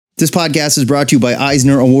This podcast is brought to you by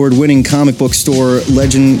Eisner Award-winning comic book store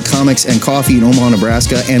Legend Comics and Coffee in Omaha,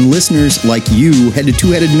 Nebraska, and listeners like you. Head to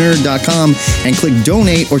twoheadednerd.com and click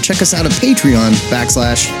donate or check us out at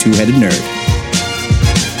Patreon.com/twoheadednerd.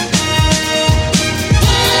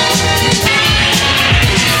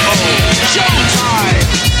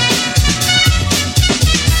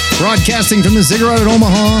 Broadcasting from the Ziggurat at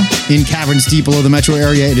Omaha in Cavern Steeple of the metro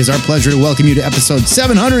area, it is our pleasure to welcome you to episode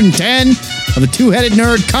 710 of the Two-Headed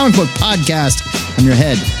Nerd Comic Book Podcast. I'm your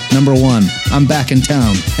head, number one. I'm back in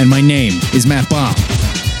town, and my name is Matt Baum.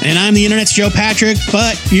 And I'm the Internet's Joe Patrick,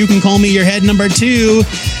 but you can call me your head number two.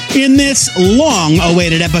 In this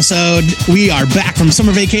long-awaited episode, we are back from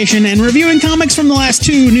summer vacation and reviewing comics from the last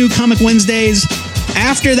two New Comic Wednesdays.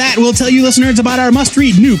 After that, we'll tell you listeners about our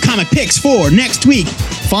must-read new comic picks for next week.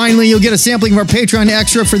 Finally, you'll get a sampling of our Patreon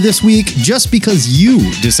extra for this week. Just because you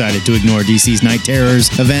decided to ignore DC's Night Terrors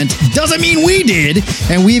event doesn't mean we did.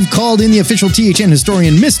 And we've called in the official THN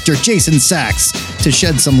historian, Mr. Jason Sachs, to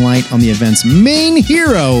shed some light on the event's main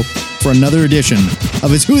hero for another edition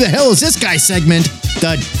of his Who the Hell Is This Guy segment,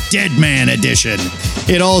 the Dead Man Edition.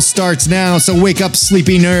 It all starts now, so wake up,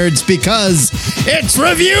 sleepy nerds, because it's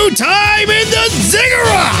review time in the Ziggurat!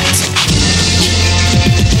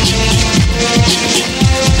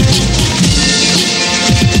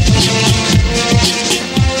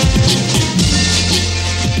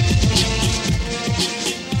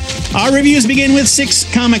 Our reviews begin with 6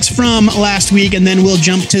 comics from last week, and then we'll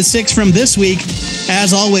jump to 6 from this week.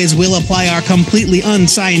 As always, we'll apply our completely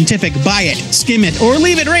unscientific buy it, skim it, or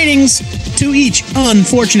leave it ratings to each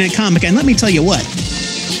unfortunate comic. And let me tell you what,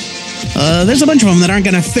 there's a bunch of them that aren't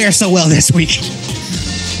going to fare so well this week.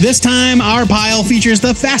 This time, our pile features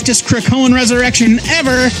the fastest Krakoan resurrection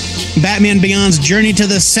ever, Batman Beyond's journey to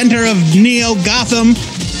the center of Neo Gotham,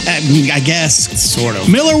 I guess. Sort of.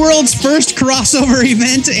 Miller World's first crossover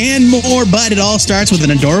event, and more, but it all starts with an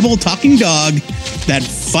adorable talking dog that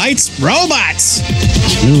fights robots.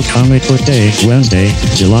 New Comic Book Day, Wednesday,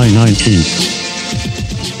 July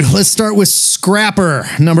 19th. Let's start with Scrapper,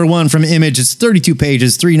 number 1 from Image. It's 32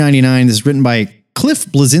 pages, $3.99. This is written by Cliff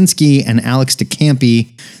Bleszinski and Alex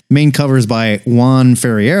DeCampi. Main cover is by Juan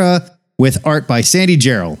Ferreira with art by Sandy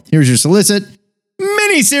Jarrell. Here's your solicit.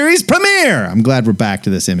 Miniseries premiere. I'm glad we're back to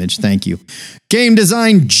this Image. Thank you. Game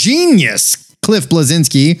design genius Cliff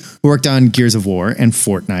Bleszinski, who worked on Gears of War and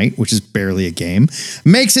Fortnite, which is barely a game,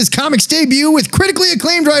 makes his comics debut with critically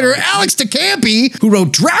acclaimed writer Alex DeCampi, who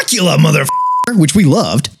wrote Dracula, motherfucker, which we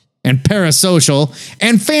loved, and Parasocial,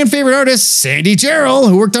 and fan favorite artist Sandy Jarrell,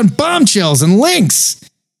 who worked on Bombshells and Lynx.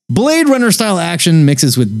 Blade Runner style action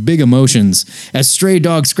mixes with big emotions as Stray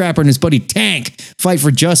Dog Scrapper and his buddy Tank fight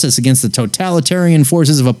for justice against the totalitarian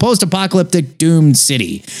forces of a post-apocalyptic doomed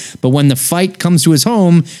city. But when the fight comes to his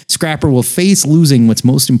home, Scrapper will face losing what's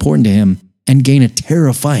most important to him and gain a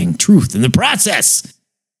terrifying truth in the process.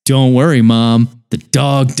 Don't worry, Mom. The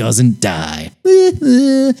dog doesn't die.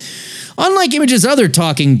 Unlike Image's other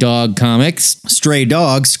talking dog comics, Stray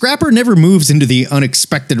Dog, Scrapper never moves into the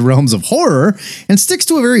unexpected realms of horror and sticks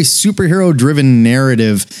to a very superhero-driven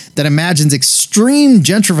narrative that imagines extreme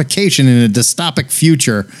gentrification in a dystopic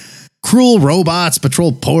future. Cruel robots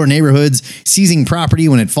patrol poor neighborhoods, seizing property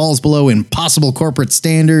when it falls below impossible corporate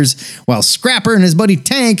standards, while Scrapper and his buddy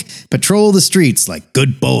Tank patrol the streets like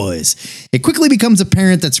good boys. It quickly becomes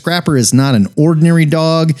apparent that Scrapper is not an ordinary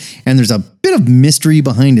dog, and there's a bit of mystery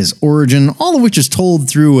behind his origin, all of which is told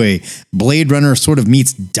through a Blade Runner sort of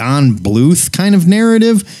meets Don Bluth kind of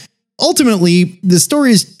narrative. Ultimately, the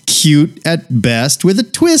story is cute at best, with a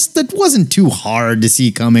twist that wasn't too hard to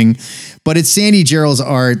see coming, but it's Sandy Jarrell's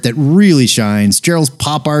art that really shines. Jarrell's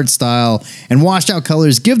pop art style and washed out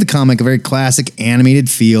colors give the comic a very classic animated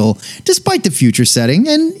feel, despite the future setting,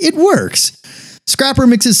 and it works. Scrapper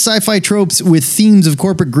mixes sci-fi tropes with themes of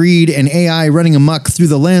corporate greed and AI running amok through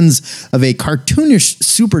the lens of a cartoonish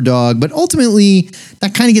superdog, but ultimately,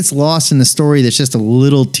 that kind of gets lost in the story that's just a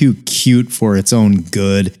little too cute for its own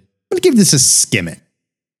good. I'm going to give this a skim it.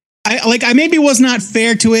 I maybe was not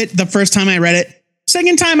fair to it the first time I read it.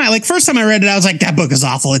 Second time, first time I read it, I was like, that book is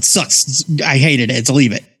awful. It sucks. I hated it. So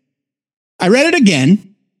leave it. I read it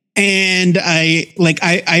again, and I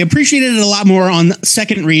appreciated it a lot more on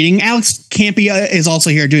second reading. Alex Campy is also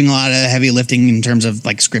here doing a lot of heavy lifting in terms of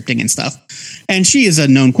like scripting and stuff. And she is a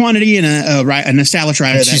known quantity and an established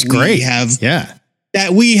writer she's great.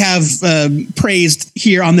 That we have praised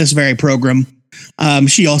here on this very program.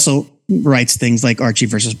 She also writes things like Archie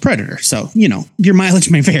versus Predator. So, you know, your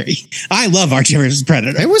mileage may vary. I love Archie versus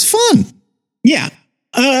Predator. It was fun. Yeah.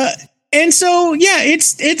 And so, yeah, it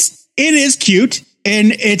is cute.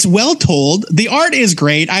 and it's well told. The art is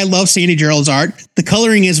great. I love Sandy Gerald's art. The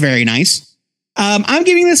coloring is very nice. I'm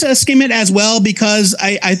giving this a skim it as well because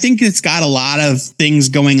I think it's got a lot of things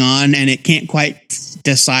going on and it can't quite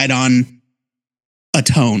decide on a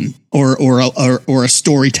tone or a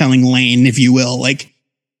storytelling lane, if you will. Like,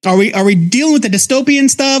 are we dealing with the dystopian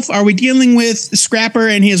stuff? Are we dealing with Scrapper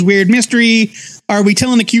and his weird mystery? Are we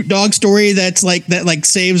telling a cute dog story that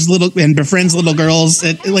saves little and befriends little girls?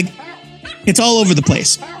 It's all over the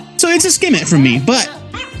place. So it's a skim it from me, but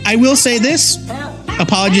I will say this.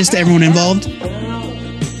 Apologies to everyone involved.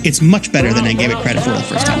 It's much better than I gave it credit for the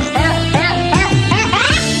first time.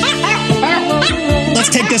 Let's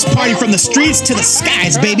take this party from the streets to the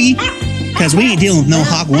skies, baby. Because we ain't dealing with no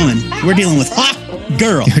hawk woman. We're dealing with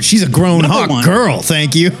Hawkgirl. She's a grown hawk girl.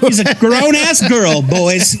 Thank you. She's a grown-ass girl,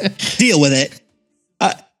 boys. Deal with it.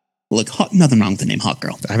 Look, nothing wrong with the name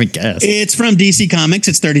Hawkgirl. I would guess. It's from DC Comics.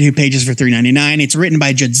 It's 32 pages for $3.99. It's written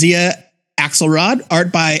by Jadzia Axelrod,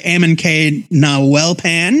 art by Ammon K.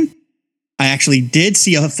 Nawelpan. I actually did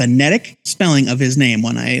see a phonetic spelling of his name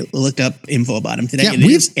when I looked up info about him today. Yeah, it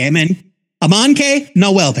is Ammon K.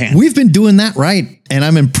 Nawelpan. We've been doing that right, and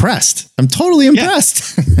I'm impressed. I'm totally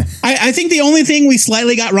impressed. Yeah. I think the only thing we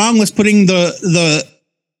slightly got wrong was putting the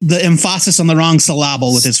emphasis on the wrong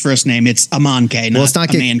syllable with his first name. It's Ammon K, not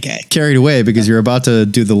Aman K. Carried away because you're about to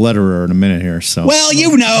do the letterer in a minute here. So, well,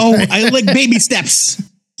 you know, I like baby steps.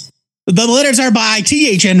 The letters are by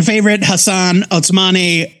THN favorite Hassan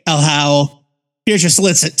Otsmane Elhau. Here's your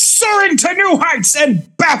solicit. Soaring to new heights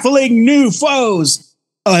and baffling new foes.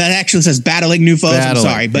 Oh, that actually says battling new foes. I'm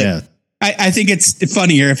sorry, but yeah. I think it's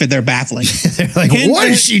funnier if they're baffling. They're like, what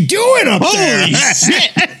is she doing up there? Holy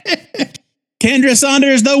shit. Kendra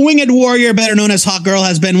Saunders, the winged warrior, better known as Hawkgirl,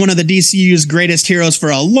 has been one of the DCU's greatest heroes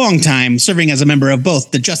for a long time, serving as a member of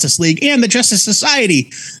both the Justice League and the Justice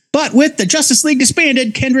Society. But with the Justice League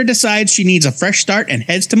disbanded, Kendra decides she needs a fresh start and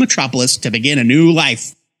heads to Metropolis to begin a new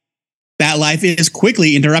life. That life is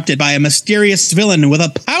quickly interrupted by a mysterious villain with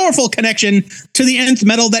a powerful connection to the nth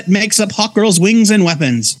metal that makes up Hawkgirl's wings and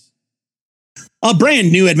weapons. A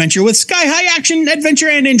brand new adventure with sky-high action, adventure,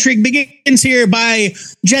 and intrigue begins here by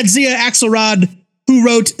Jadzia Axelrod, who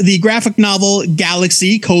wrote the graphic novel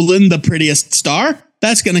Galaxy, the Prettiest Star.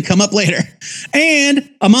 That's going to come up later. And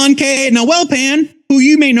Ammon K. Nawelpan, who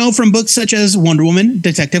you may know from books such as Wonder Woman,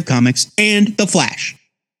 Detective Comics, and The Flash.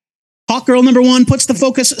 Hawkgirl #1 puts the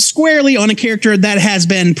focus squarely on a character that has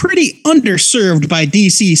been pretty underserved by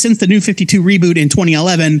DC since the New 52 reboot in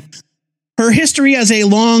 2011. Her history as a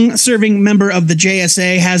long-serving member of the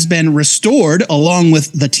JSA has been restored along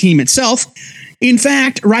with the team itself. In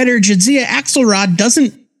fact, writer Jadzia Axelrod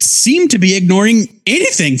doesn't seem to be ignoring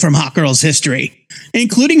anything from Hawkgirl's history,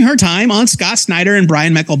 including her time on Scott Snyder and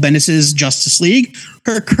Brian Michael Bendis' Justice League,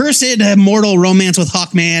 her cursed mortal romance with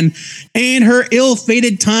Hawkman, and her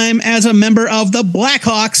ill-fated time as a member of the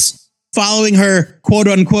Blackhawks following her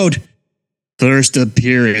quote-unquote first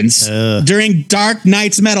appearance during Dark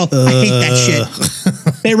Knight's Metal. I hate that shit.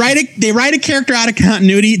 They write a character out of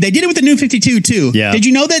continuity. They did it with the New 52 too. Yeah. Did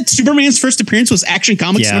you know that Superman's first appearance was Action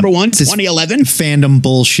Comics #1, 2011? Fandom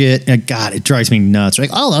bullshit. God, it drives me nuts.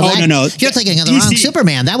 Like, no. You're thinking of the wrong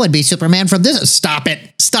Superman. That would be Superman from this. Stop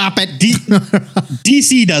it.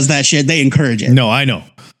 DC does that shit. They encourage it. No, I know.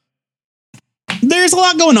 There's a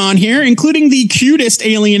lot going on here, including the cutest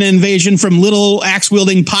alien invasion from little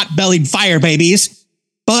axe-wielding, pot-bellied fire babies.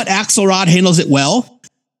 But Axelrod handles it well.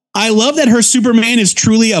 I love that her Superman is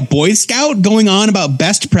truly a Boy Scout going on about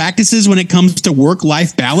best practices when it comes to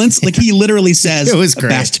work-life balance. Like he literally says it was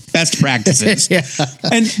great. Best practices. Yeah.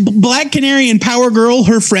 And Black Canary and Power Girl,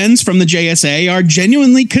 her friends from the JSA, are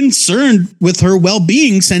genuinely concerned with her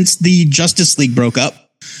well-being since the Justice League broke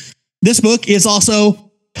up. This book is also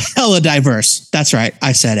hella diverse. That's right.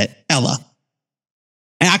 I said it. Ella.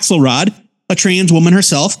 Axelrod, a trans woman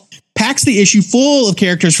herself, packs the issue full of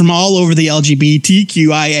characters from all over the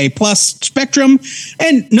LGBTQIA+ spectrum,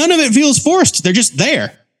 and none of it feels forced. They're just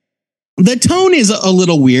there. The tone is a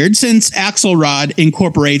little weird since Axelrod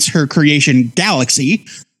incorporates her creation Galaxy,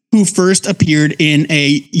 who first appeared in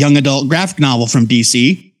a young adult graphic novel from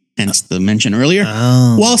DC, hence the mention earlier,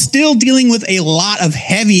 while still dealing with a lot of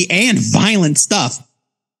heavy and violent stuff.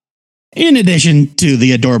 In addition to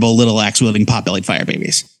the adorable little axe-wielding pot-bellied fire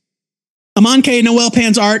babies. Ammon K.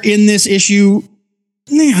 Nawelpan's art in this issue,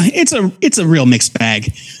 it's a real mixed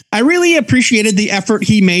bag. I really appreciated the effort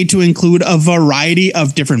he made to include a variety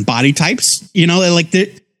of different body types. You know, like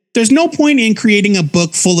there's no point in creating a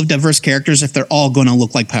book full of diverse characters if they're all going to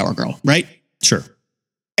look like Power Girl, right? Sure.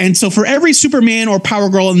 And so for every Superman or Power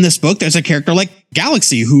Girl in this book, there's a character like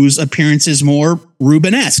Galaxy, whose appearance is more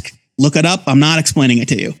Rubenesque. Look it up. I'm not explaining it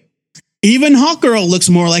to you. Even Hawkgirl looks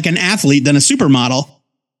more like an athlete than a supermodel.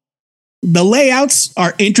 The layouts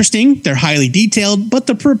are interesting. They're highly detailed, but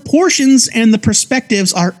the proportions and the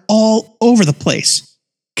perspectives are all over the place.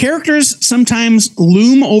 Characters sometimes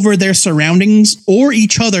loom over their surroundings or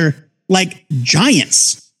each other like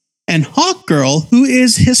giants. And Hawkgirl, who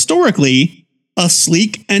is historically a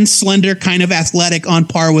sleek and slender kind of athletic on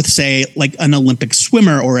par with, say, like an Olympic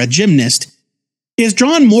swimmer or a gymnast, is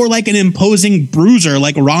drawn more like an imposing bruiser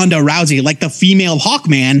like Ronda Rousey, like the female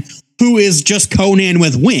Hawkman, who is just Conan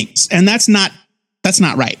with wings. And that's not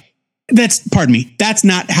right. That's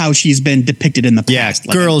not how she's been depicted in the past.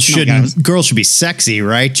 Yeah, girls should be sexy,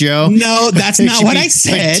 right, Joe? No, that's not what I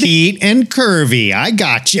said. Petite and curvy. I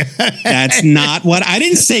got you. That's not what I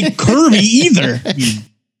didn't say curvy either.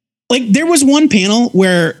 Like, there was one panel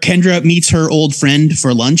where Kendra meets her old friend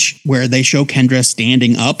for lunch, where they show Kendra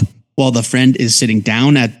standing up while the friend is sitting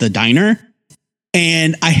down at the diner.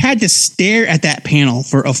 And I had to stare at that panel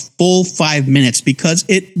for a full 5 minutes because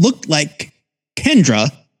it looked like Kendra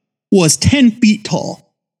was 10 feet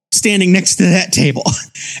tall standing next to that table.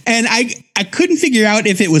 And I couldn't figure out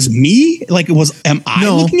if it was me. Like, am I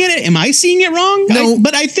looking at it? Am I seeing it wrong? No.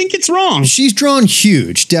 But I think it's wrong. She's drawn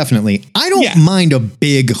huge, definitely. I don't mind a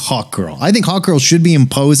big Hawkgirl. I think Hawkgirl should be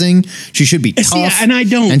imposing. She should be tough. And I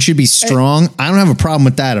don't. And should be strong. I don't have a problem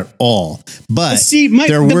with that at all. But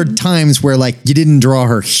there were times where, like, you didn't draw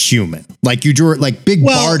her human. Like, you drew it like Big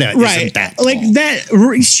Barda isn't that tall. Like that,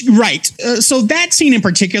 right. So that scene in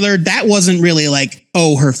particular, that wasn't really like,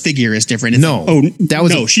 oh, her figure is different. It's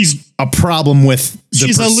like, she's a problem with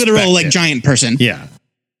she's a literal like giant person. Yeah.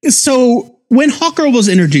 So when Hawkgirl was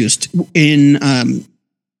introduced in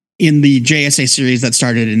the JSA series that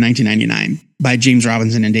started in 1999 by James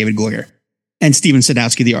Robinson and David Goyer and Steven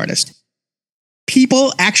Sadowski, the artist,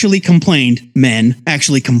 men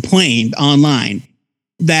actually complained online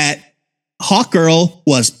that Hawkgirl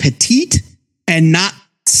was petite and not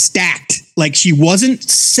stacked. Like, she wasn't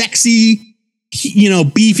sexy,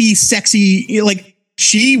 beefy, sexy. Like,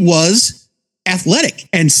 she was athletic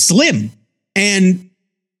and slim. And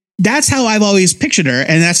that's how I've always pictured her.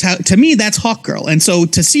 And to me, that's Hawkgirl. And so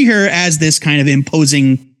to see her as this kind of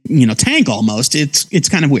imposing, tank almost, it's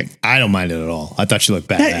kind of weird. I don't mind it at all. I thought she looked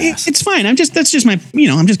badass. It's fine. I'm just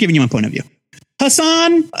giving you my point of view.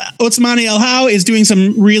 Hassan Otsmani El-How is doing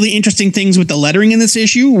some really interesting things with the lettering in this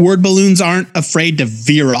issue. Word balloons aren't afraid to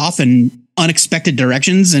veer off in unexpected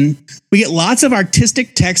directions, and we get lots of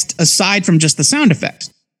artistic text aside from just the sound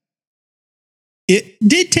effects. It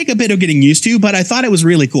did take a bit of getting used to, but I thought it was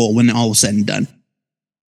really cool when all was said and done.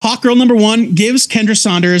 Hawkgirl #1 gives Kendra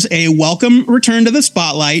Saunders a welcome return to the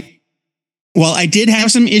spotlight. While I did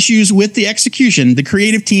have some issues with the execution, the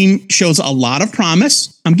creative team shows a lot of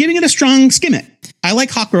promise. I'm giving it a strong skim it. I like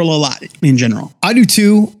Hawkgirl a lot in general. I do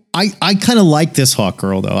too. I kind of like this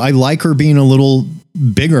Hawkgirl though. I like her being a little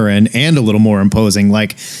bigger and a little more imposing.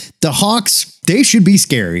 Like, the Hawks, they should be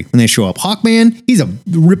scary when they show up. Hawkman, he's a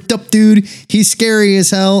ripped up dude. He's scary as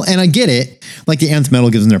hell. And I get it. Like, the nth metal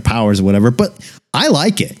gives them their powers or whatever, but I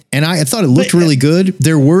like it. And I thought it looked really good.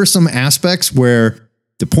 There were some aspects where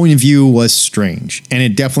the point of view was strange, and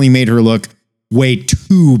it definitely made her look way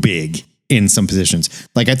too big in some positions.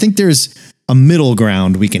 Like, I think there's a middle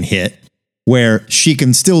ground we can hit where she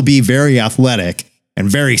can still be very athletic and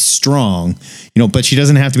very strong, but she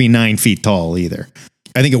doesn't have to be 9 feet tall either.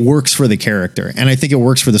 I think it works for the character, and I think it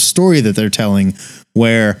works for the story that they're telling,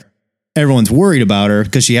 where everyone's worried about her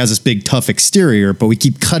because she has this big, tough exterior, but we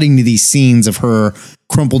keep cutting to these scenes of her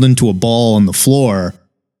crumpled into a ball on the floor,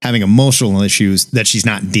 having emotional issues that she's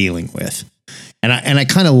not dealing with. And I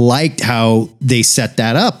kind of liked how they set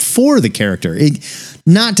that up for the character.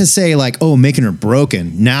 Not to say like, oh, making her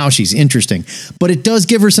broken, now she's interesting, but it does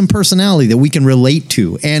give her some personality that we can relate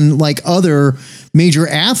to. And like other major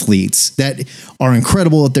athletes that are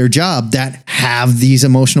incredible at their job that have these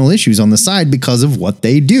emotional issues on the side because of what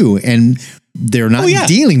they do. And they're not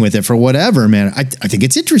dealing with it for whatever, man. I think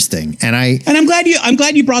it's interesting. And I'm glad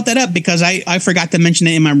you brought that up, because I forgot to mention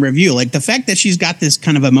it in my review. Like, the fact that she's got this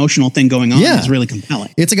kind of emotional thing going on is really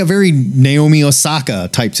compelling. It's like a very Naomi Osaka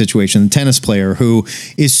type situation, the tennis player who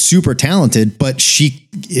is super talented, but she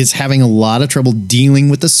is having a lot of trouble dealing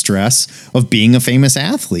with the stress of being a famous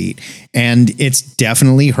athlete. And it's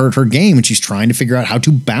definitely hurt her game. And she's trying to figure out how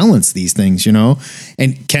to balance these things,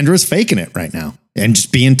 And Kendra's faking it right now and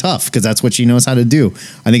just being tough because that's what she knows how to do.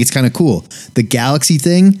 I think it's kind of cool. The galaxy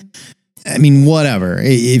thing, I mean, whatever.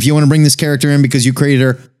 If you want to bring this character in because you created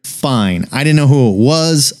her, fine. I didn't know who it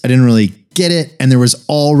was. I didn't really get it. And there was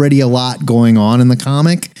already a lot going on in the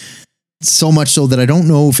comic. so much so that I don't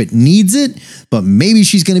know if it needs it, but maybe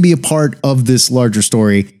she's going to be a part of this larger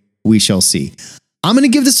story. We shall see. I'm going to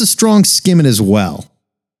give this a strong skim it as well.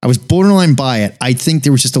 I was borderline by it. I think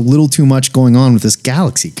there was just a little too much going on with this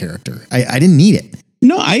Galaxy character. I didn't need it.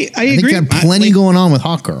 No, I agree. I think I had plenty going on with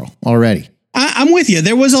Hawkgirl already. I'm with you.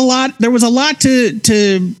 There was a lot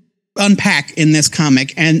to unpack in this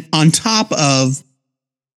comic, and on top of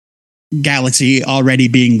Galaxy already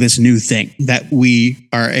being this new thing that we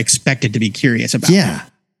are expected to be curious about. Yeah.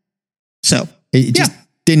 So it just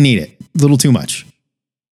didn't need it. A little too much.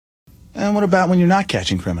 And what about when you're not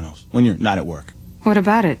catching criminals? When you're not at work? What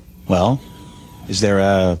about it? Well, is there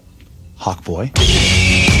a Hawk Boy?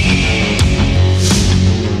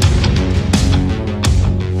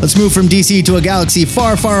 Let's move from DC to a galaxy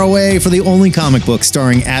far, far away for the only comic book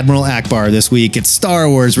starring Admiral Akbar this week. It's Star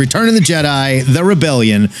Wars Return of the Jedi, The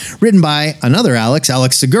Rebellion, written by another Alex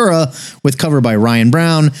Segura, with cover by Ryan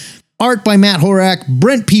Brown, art by Matt Horak,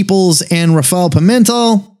 Brent Peoples, and Rafael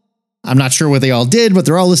Pimentel. I'm not sure what they all did, but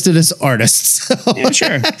they're all listed as artists. So, yeah,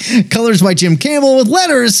 sure. Colors by Jim Campbell with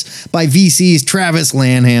letters by VC's Travis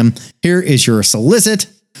Lanham. Here is your solicit.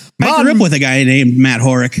 I grew up with a guy named Matt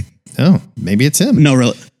Horak. Oh, maybe it's him. No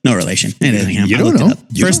relation. It isn't him. You I don't looked know. it up.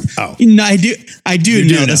 You First, don't? Oh. No, I do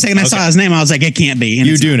You know. The second I saw his name, I was like, it can't be. And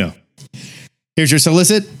You it's do know. Here's your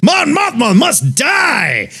solicit. Mon Mothma must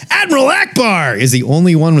die! Admiral Akbar is the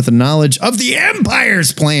only one with the knowledge of the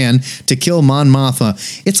Empire's plan to kill Mon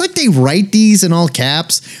Mothma. It's like they write these in all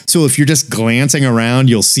caps, so if you're just glancing around,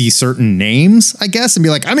 you'll see certain names, I guess, and be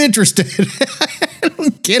like, I'm interested. I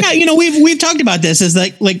don't get it. Yeah, we've talked about this. Is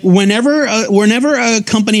like whenever a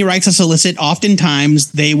company writes a solicit,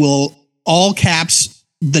 oftentimes they will all caps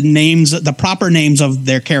the proper names of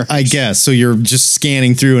their characters. I guess. So you're just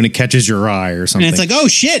scanning through and it catches your eye or something. And it's like, oh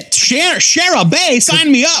shit, Shara Bay,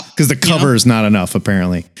 sign me up. Because the cover is not enough,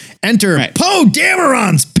 apparently. Enter Poe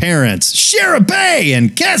Dameron's parents, Shara Bay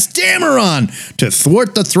and Cass Dameron, to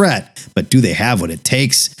thwart the threat. But do they have what it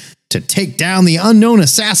takes to take down the unknown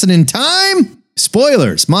assassin in time?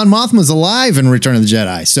 Spoilers, Mon Mothma's alive in Return of the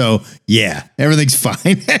Jedi. So yeah, everything's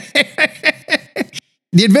fine.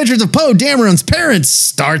 The Adventures of Poe Dameron's Parents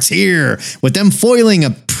starts here, with them foiling a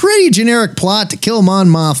pretty generic plot to kill Mon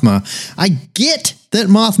Mothma. I get that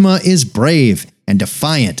Mothma is brave and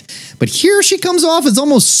defiant, but here she comes off as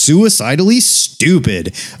almost suicidally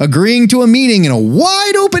stupid, agreeing to a meeting in a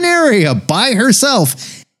wide open area by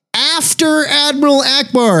herself after Admiral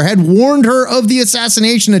Akbar had warned her of the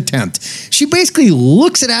assassination attempt. She basically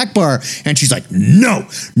looks at Akbar and she's like, no,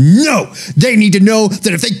 they need to know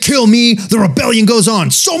that if they kill me, the rebellion goes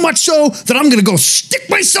on. So much so that I'm going to go stick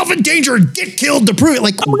myself in danger and get killed to prove it.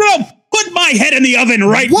 Like, I'm going to put my head in the oven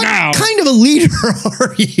right now. What kind of a leader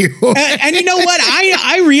are you? And you know what?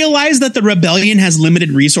 I realize that the rebellion has limited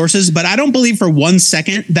resources, but I don't believe for 1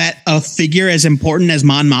 second that a figure as important as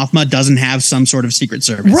Mon Mothma doesn't have some sort of secret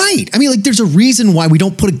service. Right. I mean, like, there's a reason why we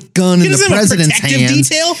don't put a gun in the president's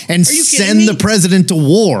hands and send the president to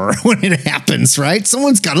war when it happens, right?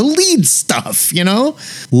 Someone's got to lead stuff,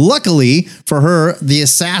 Luckily for her, the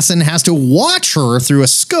assassin has to watch her through a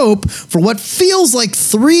scope for what feels like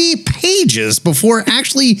 3 pages before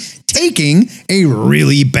actually taking a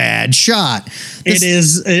really bad shot. It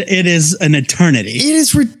is an eternity. It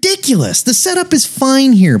is ridiculous. The setup is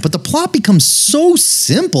fine here, but the plot becomes so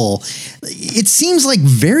simple. It seems like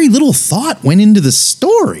very little thought went into the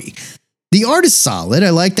story. The art is solid. I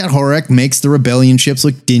like that Horak makes the rebellion ships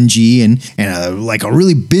look dingy and like a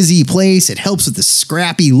really busy place. It helps with the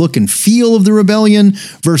scrappy look and feel of the rebellion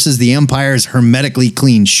versus the Empire's hermetically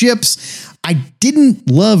clean ships. I didn't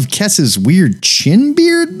love Kess's weird chin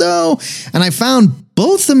beard, though, and I found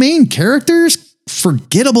both the main characters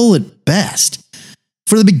forgettable at best.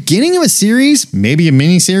 For the beginning of a series, maybe a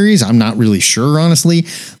miniseries, I'm not really sure, honestly,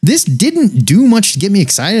 this didn't do much to get me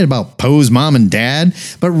excited about Poe's mom and dad,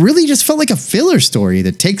 but really just felt like a filler story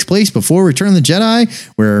that takes place before Return of the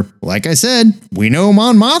Jedi, where, like I said, we know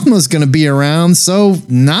Mon Mothma's going to be around, so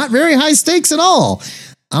not very high stakes at all.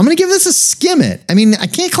 I'm going to give this a skim it. I mean, I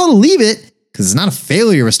can't call it a leave it, because it's not a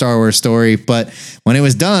failure of a Star Wars story, but when it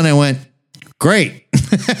was done, I went, great.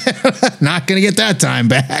 Not going to get that time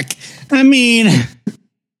back. I mean,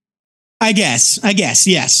 I guess,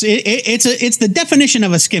 yes. It's the definition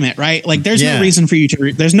of a skim it, right? Like, there's no reason for you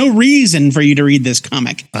to read this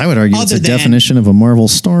comic. I would argue it's a definition of a Marvel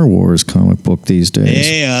Star Wars comic book these days.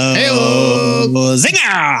 Hey-o.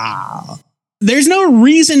 Zinger! There's no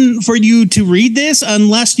reason for you to read this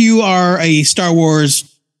unless you are a Star Wars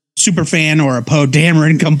super fan or a Poe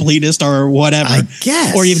Dameron completist or whatever. I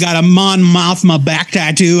guess. Or you've got a Mon Mothma back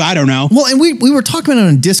tattoo. I don't know. Well, and we were talking about it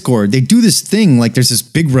on Discord. They do this thing like there's this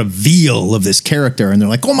big reveal of this character, and they're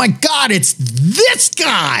like, "Oh my god, it's this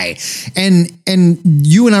guy!" And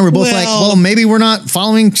you and I were both like, "Well, maybe we're not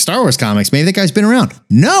following Star Wars comics. Maybe that guy's been around."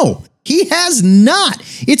 No, he has not.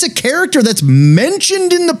 It's a character that's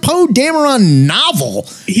mentioned in the Poe Dameron novel.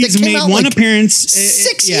 He's made one appearance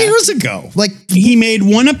 6 years ago. Like he made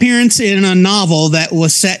one appearance in a novel that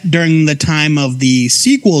was set during the time of the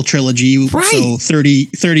sequel trilogy. Right. So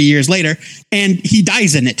 30 years later, and he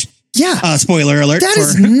dies in it. Yeah. Spoiler alert. That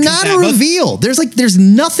is not a reveal. There's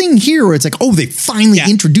nothing here where it's like, oh, they finally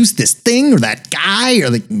introduced this thing or that guy or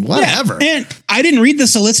like whatever. Yeah. And I didn't read the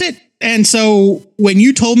solicit. And so when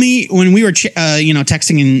you told me, when we were,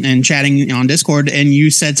 texting and chatting on Discord, and you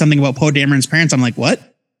said something about Poe Dameron's parents, I'm like,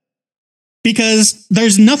 what? Because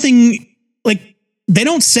there's nothing, like, they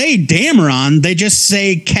don't say Dameron. They just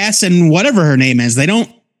say Cass and whatever her name is. They don't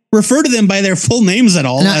refer to them by their full names at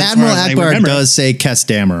all. Now, Admiral Akbar does say Cass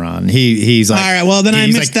Dameron. He's like, all right, well, then I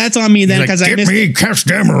missed, like, that's on me then, because I missed me Cass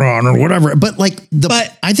Dameron or whatever. But like,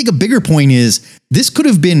 I think a bigger point is this could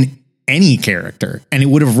have been any character and it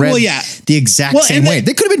would have read the exact same way.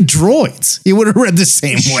 They could have been droids. It would have read the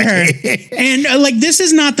same way. And like, this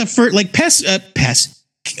is not the first, like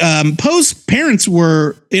Poe's parents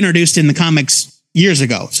were introduced in the comics years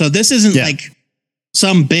ago. So this isn't like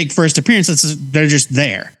some big first appearance. They're just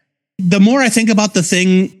there. The more I think about the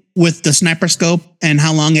thing with the sniper scope and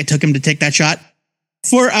how long it took him to take that shot,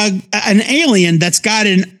 for an alien that's got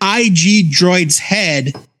an IG droid's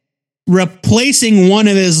head replacing one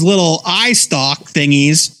of his little eye stalk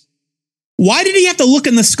thingies, why did he have to look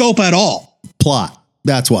in the scope at all? Plot.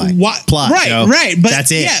 That's why. Plot. Right, Joe. right. But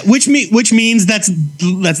that's it. Yeah, which means that's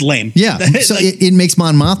lame. Yeah. So it makes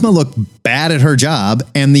Mon Mothma look bad at her job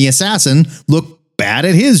and the assassin look bad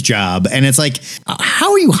at his job. And it's like,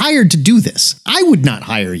 how are you hired to do this? I would not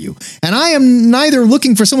hire you. And I am neither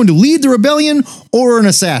looking for someone to lead the rebellion or an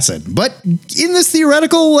assassin. But in this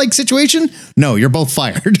theoretical like situation, no, you're both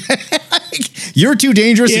fired. You're too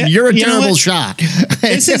dangerous and you're a terrible shot.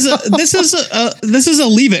 This is a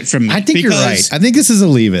leave it from me. I think you're right. I think this is a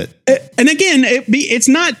leave it. And again,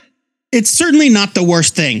 it's certainly not the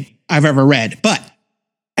worst thing I've ever read,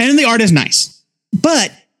 and the art is nice,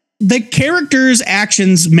 but the characters'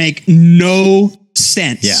 actions make no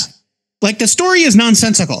sense. Yeah. Like the story is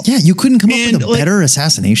nonsensical. Yeah. You couldn't come up with a better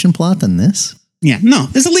assassination plot than this. Yeah. No,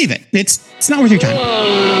 just leave it. It's not worth your time.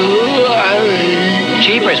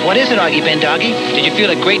 Jeepers, what is it, Augie Ben Doggy? Did you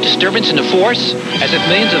feel a great disturbance in the force? As if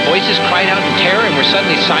millions of voices cried out in terror and were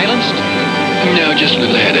suddenly silenced? No, just a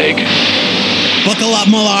little headache. Buckle up,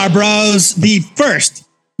 Millar Bros. The first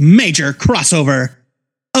major crossover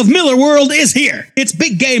of Miller World is here. It's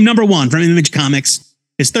big game number 1 from Image Comics.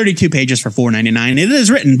 It's 32 pages for $4.99. It is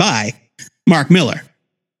written by Mark Miller.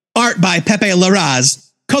 Art by Pepe Larraz.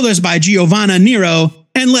 Colors by Giovanna Nero.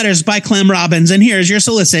 And letters by Clem Robbins. And here's your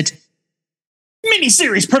solicit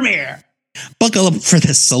miniseries premiere. Buckle up for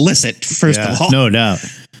this solicit, first of all. No doubt.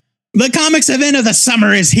 The comics event of the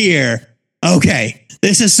summer is here. Okay,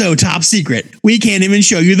 this is so top secret. We can't even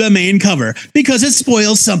show you the main cover because it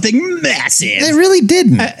spoils something massive. It really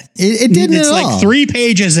didn't. It didn't at all. It's like 3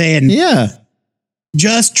 pages in. Yeah.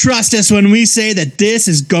 Just trust us when we say that this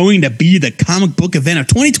is going to be the comic book event of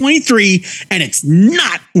 2023, and it's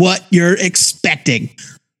not what you're expecting.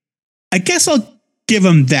 I guess I'll give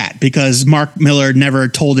him that because Mark Miller never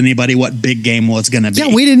told anybody what big game was going to be.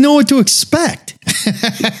 Yeah, we didn't know what to expect.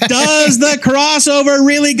 Does the crossover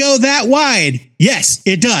really go that wide? Yes,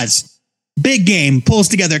 it does. Big Game pulls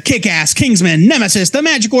together Kick-Ass, Kingsman, Nemesis, The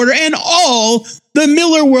Magic Order, and all the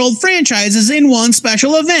Miller World franchises in one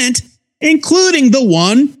special event, including the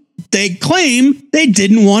one they claim they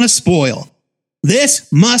didn't want to spoil.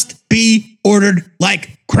 This must be ordered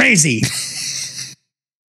like crazy.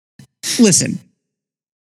 Listen,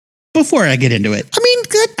 before I get into it,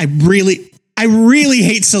 I really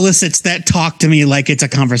hate solicits that talk to me like it's a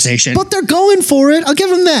conversation. But they're going for it. I'll give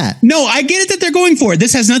them that. No, I get it that they're going for it.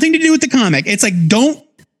 This has nothing to do with the comic. It's like,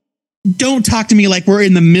 don't talk to me like we're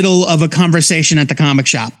in the middle of a conversation at the comic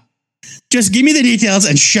shop. Just give me the details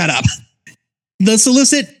and shut up. The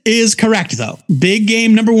solicit is correct, though. Big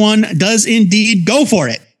Game number 1 does indeed go for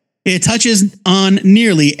it. It touches on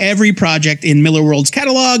nearly every project in Miller World's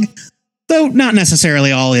catalog, though not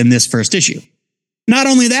necessarily all in this first issue. Not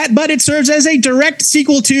only that, but it serves as a direct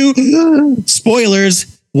sequel to,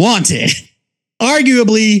 spoilers, Wanted.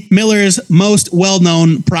 Arguably Miller's most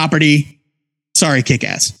well-known property. Sorry,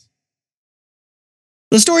 Kick-Ass.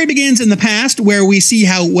 The story begins in the past, where we see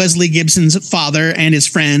how Wesley Gibson's father and his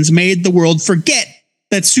friends made the world forget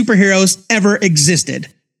that superheroes ever existed.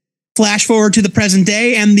 Flash forward to the present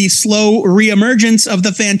day, and the slow reemergence of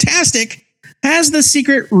the Fantastic has the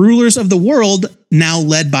secret rulers of the world, now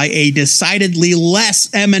led by a decidedly less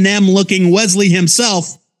Eminem-looking Wesley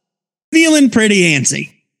himself, feeling pretty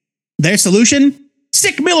antsy. Their solution?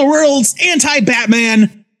 Stick Millar-World's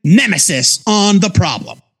anti-Batman nemesis on the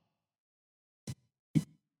problem.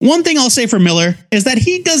 One thing I'll say for Miller is that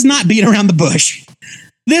he does not beat around the bush.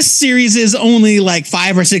 This series is only like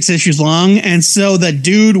 5 or 6 issues long, and so the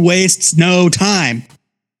dude wastes no time.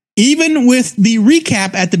 Even with the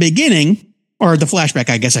recap at the beginning, or the flashback,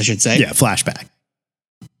 I guess I should say. Yeah, flashback.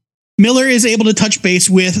 Miller is able to touch base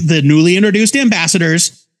with the newly introduced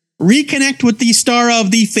ambassadors, reconnect with the star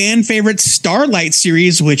of the fan favorite Starlight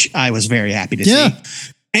series, which I was very happy to see.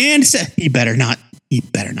 And he better not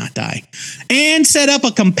die. And set up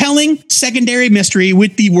a compelling secondary mystery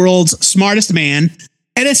with the world's smartest man,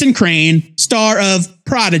 Edison Crane, star of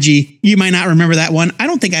Prodigy. You might not remember that one. I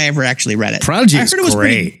don't think I ever actually read it. Prodigy is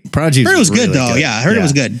great. Prodigy was really good, though. Good. Yeah, I heard it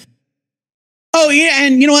was good. Oh, yeah,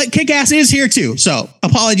 and you know what? Kick-Ass is here, too. So,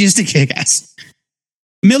 apologies to Kick-Ass.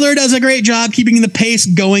 Miller does a great job keeping the pace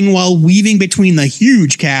going while weaving between the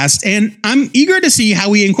huge cast, and I'm eager to see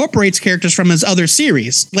how he incorporates characters from his other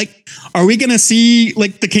series. Like, are we going to see,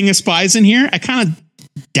 like, the King of Spies in here? I kind of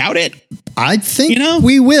doubt it. I think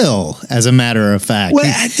we will, as a matter of fact. Well,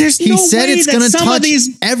 he said it's going to touch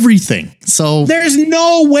everything. So there's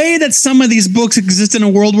no way that some of these books exist in a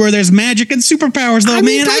world where there's magic and superpowers, though,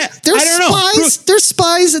 man. I don't know. There's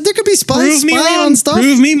spies. There could be spies. Prove me wrong. Stuff.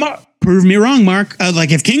 Prove me wrong, Mark.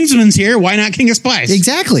 Like, if Kingsman's here, why not King of Spies?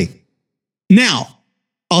 Exactly. Now,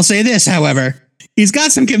 I'll say this, however. He's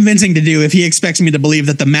got some convincing to do if he expects me to believe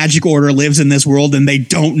that the Magic Order lives in this world and they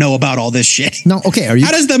don't know about all this shit. No, okay.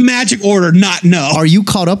 How does the Magic Order not know? Are you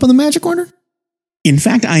caught up on the Magic Order? In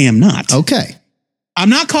fact, I am not. Okay. I'm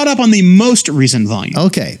not caught up on the most recent volume.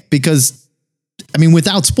 Okay. Because, I mean,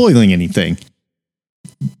 without spoiling anything.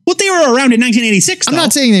 Well, they were around in 1986, though. I'm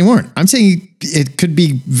not saying they weren't. I'm saying it could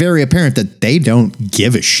be very apparent that they don't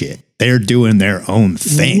give a shit. They're doing their own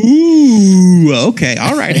thing. Ooh, okay.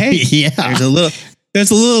 All right. Hey, yeah. There's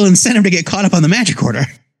a little incentive to get caught up on the Magic Order.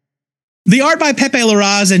 The art by Pepe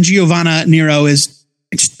Larraz and Giovanna Nero is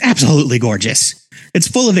absolutely gorgeous. It's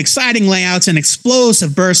full of exciting layouts and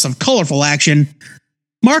explosive bursts of colorful action.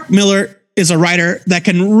 Mark Miller is a writer that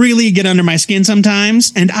can really get under my skin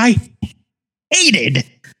sometimes, and I hated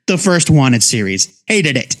the first Wanted series.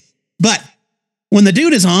 Hated it. But when the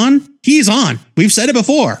dude is on, he's on. We've said it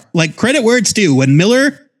before. Like, credit where it's due. When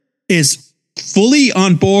Miller is fully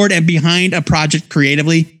on board and behind a project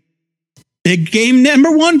creatively, Big Game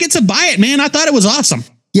 #1 gets a buy it, man. I thought it was awesome.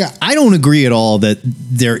 Yeah, I don't agree at all that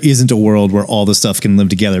there isn't a world where all the stuff can live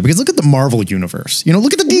together. Because look at the Marvel universe.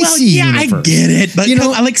 Look at the DC universe. I get it. But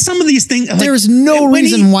like some of these things, there's no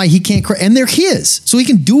reason why he can't. And they're his, so he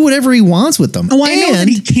can do whatever he wants with them. Oh, I know that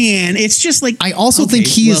he can. It's just like I also think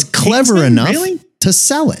he is clever enough to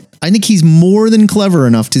sell it. I think he's more than clever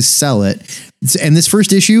enough to sell it. And this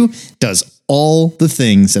first issue does all the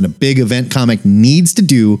things that a big event comic needs to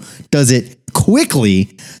do, does it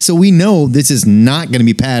quickly. So we know this is not going to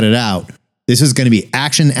be padded out. This is going to be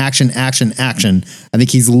action, action, action, action. I think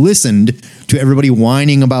he's listened to everybody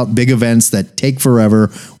whining about big events that take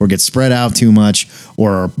forever or get spread out too much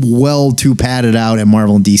or are well too padded out at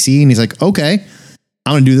Marvel and DC. And he's like, okay,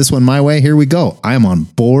 I'm going to do this one my way. Here we go. I am on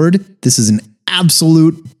board. This is an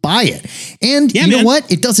absolute buy it. And you know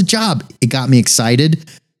what? It does a job. It got me excited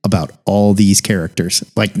about all these characters.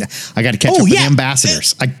 Like, I got to catch up with the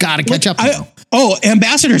ambassadors. I got to catch up now.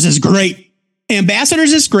 Ambassadors is great.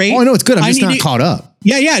 Ambassadors is great. Oh, I know it's good. I'm just not caught up.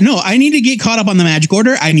 Yeah. No, I need to get caught up on the Magic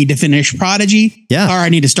Order. I need to finish Prodigy. Yeah. Or I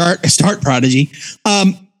need to start Prodigy.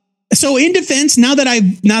 So in defense, now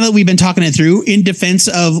that we've been talking it through, in defense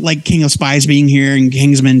of like King of Spies being here and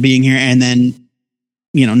Kingsman being here, and then,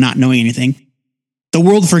 not knowing anything, the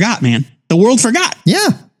world forgot, man. The world forgot. Yeah.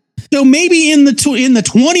 So maybe in the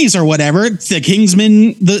 20s or whatever, the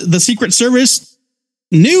Kingsman, the Secret Service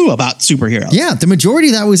knew about superheroes. Yeah, the majority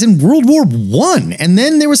of that was in World War I, and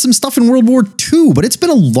then there was some stuff in World War II, but it's been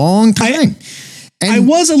a long time. I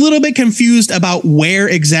was a little bit confused about where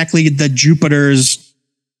exactly the Jupiter's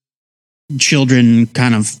children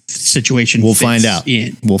kind of situation. We'll find out.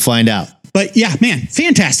 We'll find out. But yeah, man,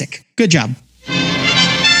 fantastic. Good job.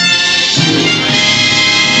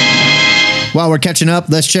 While we're catching up,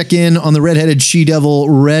 let's check in on the redheaded she-devil,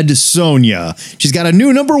 Red Sonja. She's got a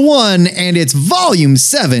new #1, and it's volume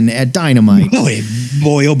 7 at Dynamite.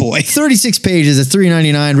 Boy, oh boy. 36 pages at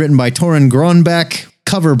 $3.99, written by Torun Grönbeck.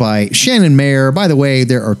 cover by Shannon Mayer. By the way,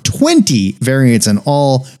 there are 20 variants in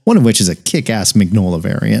all, one of which is a kick-ass Mignola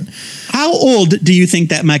variant. How old do you think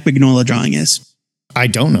that Mike Mignola drawing is? I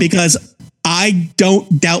don't know. Because I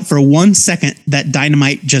don't doubt for 1 second that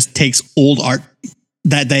Dynamite just takes old art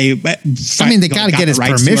that they. I mean, they got to get his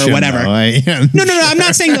permission or whatever. Though. No. I'm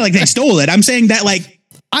not saying that like they stole it. I'm saying that like.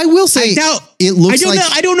 I will say, it looks like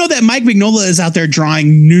I don't know that Mike Mignola is out there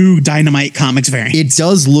drawing new Dynamite Comics variants. It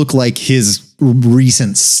does look like his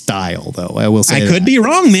recent style, though. I will say I could be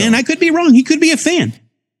wrong, man. I could be wrong. He could be a fan.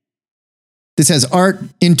 This has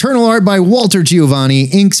internal art by Walter Giovanni,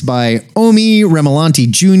 inks by Omi Remelanti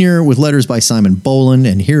Jr., with letters by Simon Boland,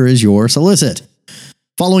 and here is your solicit.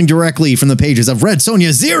 Following directly from the pages of Red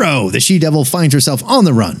Sonja Zero, the she-devil finds herself on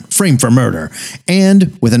the run, framed for murder,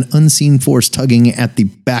 and with an unseen force tugging at the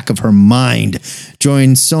back of her mind,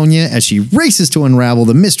 joins Sonja as she races to unravel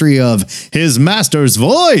the mystery of his master's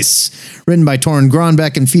voice. Written by Torrin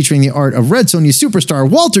Gronbeck and featuring the art of Red Sonja superstar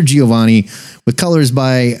Walter Giovanni, with colors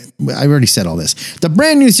by, I already said all this. The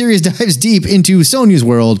brand new series dives deep into Sonja's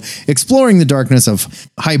world, exploring the darkness of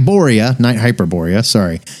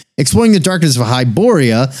exploring the darkness of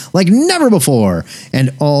Hyboria like never before.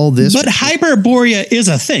 And all this. But Hyperborea is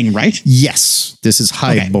a thing, right? Yes. This is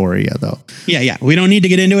Hyboria, though. Yeah. We don't need to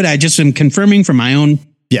get into it. I just am confirming for my own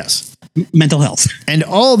mental health. And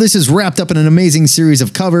all this is wrapped up in an amazing series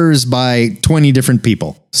of covers by 20 different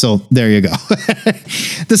people. So there you go.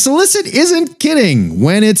 The solicit isn't kidding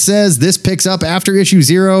when it says this picks up after issue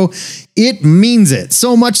 0. It means it.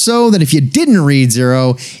 So much so that if you didn't read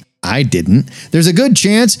 0, I didn't, there's a good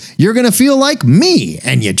chance you're going to feel like me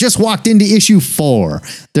and you just walked into issue 4.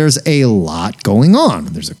 There's a lot going on.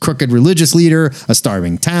 There's a crooked religious leader, a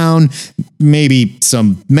starving town, maybe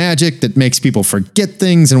some magic that makes people forget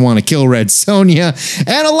things and want to kill Red Sonja,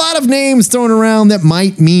 and a lot of names thrown around that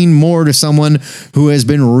might mean more to someone who has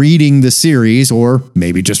been reading the series or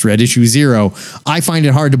maybe just read issue 0. I find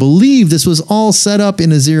it hard to believe this was all set up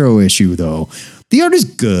in a 0 issue, though. The art is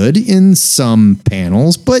good in some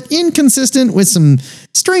panels, but inconsistent with some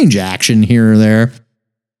strange action here or there.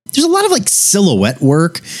 There's a lot of like silhouette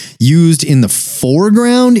work used in the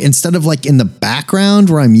foreground instead of like in the background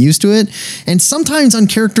where I'm used to it. And sometimes on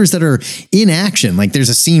characters that are in action, like there's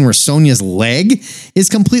a scene where Sonja's leg is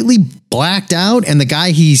completely blacked out and the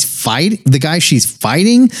guy she's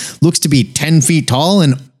fighting looks to be 10 feet tall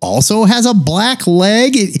and also has a black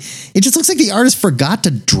leg. It just looks like the artist forgot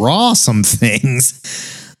to draw some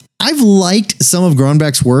things. I've liked some of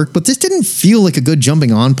Gronbeck's work, but this didn't feel like a good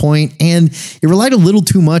jumping on point, and it relied a little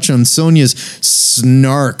too much on Sonja's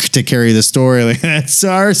snark to carry the story. Like, that's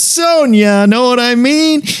our Sonja, know what I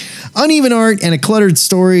mean? Uneven art and a cluttered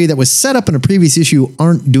story that was set up in a previous issue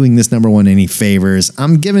aren't doing this number 1 any favors.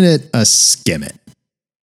 I'm giving it a skim it.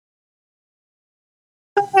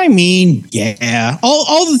 I mean, yeah,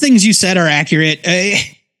 all the things you said are accurate.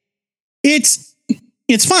 It's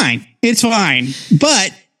fine. It's fine.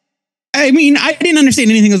 But I mean, I didn't understand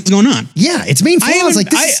anything that was going on. Yeah, its main flaw is like,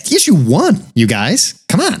 this is issue 1, you guys.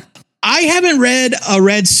 Come on. I haven't read a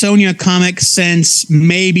Red Sonja comic since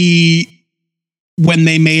maybe when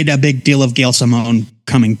they made a big deal of Gail Simone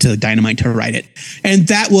coming to Dynamite to write it. And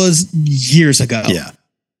that was years ago. Yeah.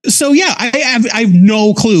 So yeah, I have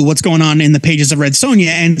no clue what's going on in the pages of Red Sonja.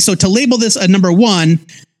 And so to label this a number 1,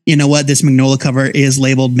 you know what? This Mignola cover is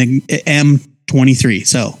labeled M23.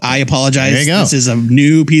 So I apologize. There you go. This is a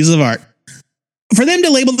new piece of art. For them to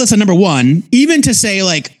label this a number 1, even to say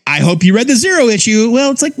like, I hope you read the 0 issue. Well,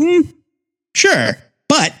 it's like, sure,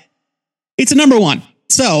 but it's a number 1.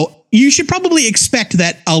 So you should probably expect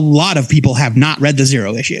that a lot of people have not read the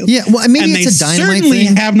 0 issue. Yeah. Well, maybe it's a Dynamite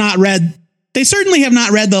thing. They certainly have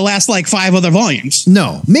not read the last like 5 other volumes.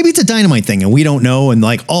 No, maybe it's a Dynamite thing and we don't know. And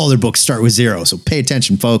like all their books start with 0. So pay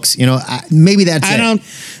attention, folks. You know, maybe that's I don't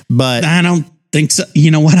think so.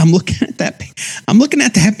 You know what? I'm looking at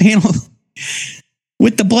that panel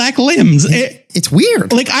with the black limbs. It's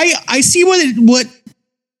weird. Like I see what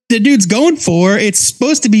the dude's going for. It's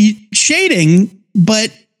supposed to be shading,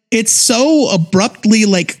 but it's so abruptly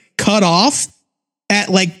like cut off at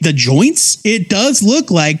like the joints. It does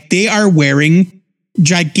look like they are wearing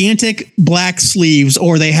gigantic black sleeves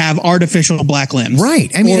or they have artificial black limbs. Right.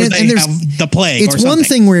 I mean, and there's the plague. It's one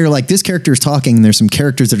thing where you're like, this character is talking and there's some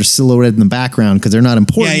characters that are silhouetted in the background because they're not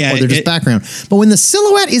important or they're just background. But when the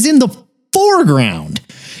silhouette is in the foreground,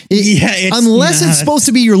 unless it's supposed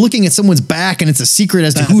to be you're looking at someone's back and it's a secret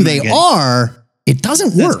as to who they are, it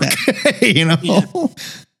doesn't work. You know? Yeah.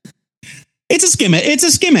 It's a skim it.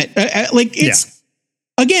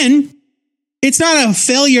 Again, it's not a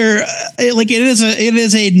failure. Like it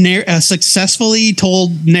is a successfully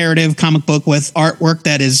told narrative comic book with artwork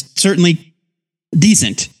that is certainly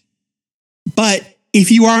decent. But if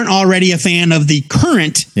you aren't already a fan of the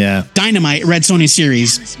current Dynamite Red Sonja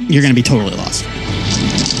series, you're going to be totally lost.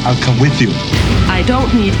 I'll come with you. I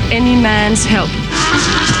don't need any man's help.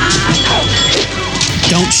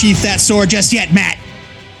 Don't sheath that sword just yet, Matt.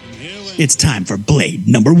 It's time for Blade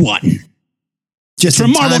 #1. Just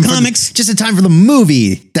from Marvel Comics. Just in time for the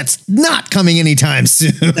movie that's not coming anytime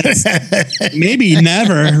soon. Maybe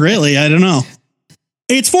never, really. I don't know.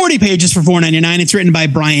 It's 40 pages for $4.99. It's written by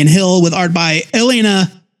Brian Hill with art by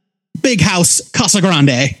Elena Big House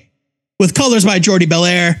Casagrande, with colors by Jordi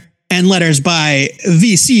Belair and letters by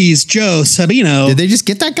VC's Joe Sabino. Did they just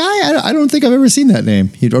get that guy? I don't think I've ever seen that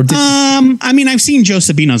name. I mean, I've seen Joe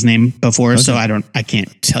Sabino's name before, so I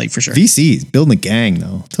can't tell you for sure. VC's building a gang, though.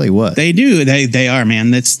 I'll tell you what. They do. They are,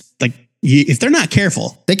 man. That's like, if they're not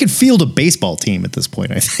careful. They could field a baseball team at this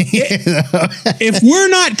point, I think. If we're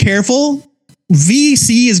not careful,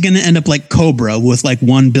 VC is going to end up like Cobra with like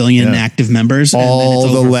 1 billion active members. All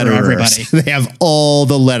and then the it's over for everybody. letterers. They have all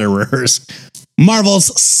the letterers. Marvel's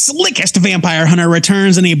slickest vampire hunter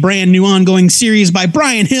returns in a brand new ongoing series by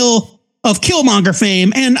Brian Hill of Killmonger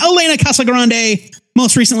fame and Elena Casagrande,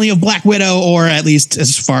 most recently of Black Widow, or at least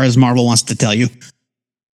as far as Marvel wants to tell you.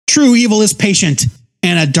 True evil is patient,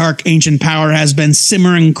 and a dark ancient power has been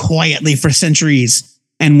simmering quietly for centuries.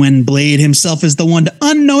 And when Blade himself is the one to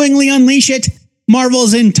unknowingly unleash it,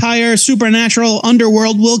 Marvel's entire supernatural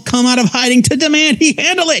underworld will come out of hiding to demand he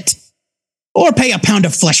handle it, or pay a pound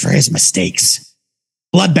of flesh for his mistakes.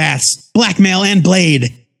 Bloodbaths, blackmail, and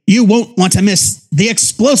Blade. You won't want to miss the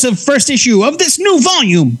explosive first issue of this new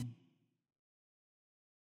volume.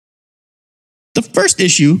 The first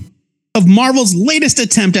issue of Marvel's latest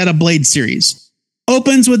attempt at a Blade series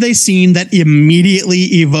opens with a scene that immediately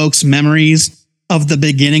evokes memories of the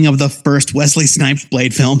beginning of the first Wesley Snipes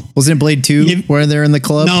Blade film. Wasn't it Blade 2 where they're in the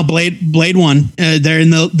club? No, Blade 1. They're in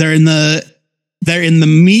the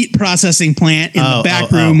meat processing plant in the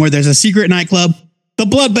back room where there's a secret nightclub. The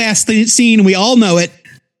bloodbath scene, we all know it.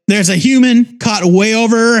 There's a human caught way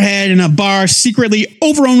over her head in a bar, secretly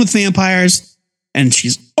overrun with vampires, and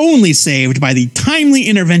she's only saved by the timely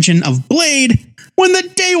intervention of Blade when the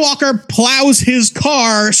Daywalker plows his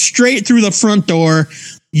car straight through the front door,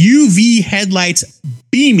 UV headlights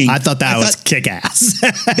beaming. I thought that was kick-ass.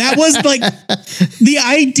 That was like the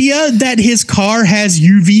idea that his car has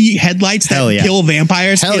UV headlights that kill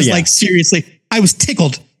vampires is like, seriously, I was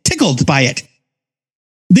tickled by it.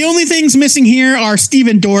 The only things missing here are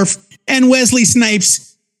Steven Dorff and Wesley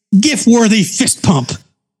Snipes' gif-worthy fist pump.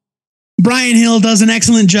 Brian Hill does an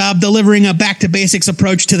excellent job delivering a back-to-basics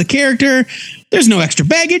approach to the character. There's no extra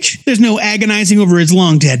baggage, there's no agonizing over his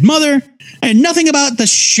long-dead mother, and nothing about the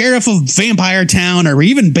sheriff of Vampire Town or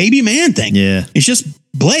even Baby Man thing. Yeah. It's just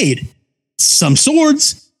Blade, some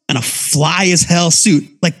swords, and a fly-as-hell suit.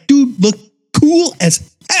 Like, dude, look cool as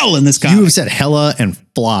hell in this comic. You have said hella and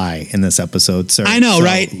fly in this episode, sir. I know,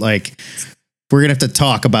 right? Like, we're going to have to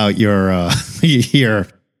talk about your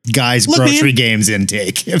guys' grocery games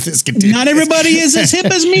intake if this continues. Not everybody is as hip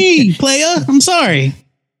as me, playa. I'm sorry.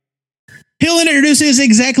 Hill introduces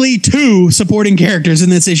exactly 2 supporting characters in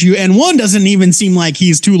this issue, and one doesn't even seem like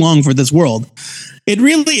he's too long for this world. It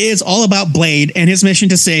really is all about Blade and his mission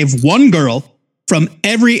to save one girl from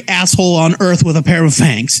every asshole on Earth with a pair of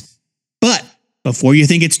fangs. But before you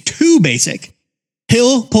think it's too basic,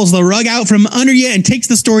 Hill pulls the rug out from under you and takes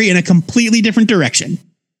the story in a completely different direction.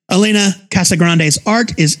 Elena Casagrande's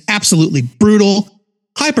art is absolutely brutal,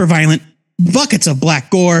 hyper-violent, buckets of black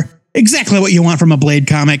gore, exactly what you want from a Blade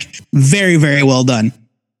comic. Very, very well done.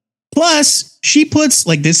 Plus, she puts,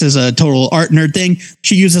 like, this is a total art nerd thing,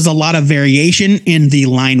 she uses a lot of variation in the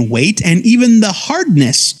line weight and even the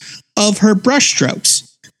hardness of her brush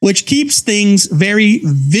strokes, which keeps things very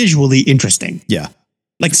visually interesting. Yeah.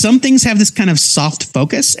 Like, some things have this kind of soft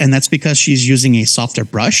focus, and that's because she's using a softer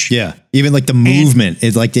brush. Yeah. Even like the movement,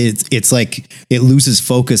 it's like it loses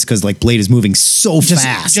focus because like Blade is moving so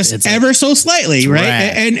fast. Just it's ever like, so slightly, right?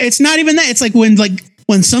 And it's not even that. It's like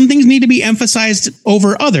when some things need to be emphasized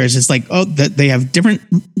over others, it's like, oh, that they have different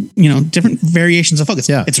variations of focus.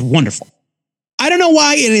 Yeah. It's wonderful. I don't know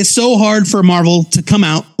why it is so hard for Marvel to come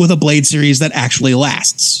out with a Blade series that actually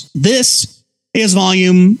lasts. This is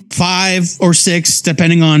volume 5 or 6,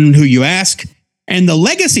 depending on who you ask. And the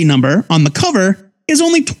legacy number on the cover is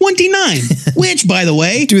only 29, which, by the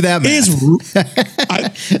way, do that math.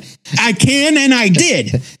 I can and I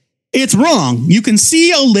did. It's wrong. You can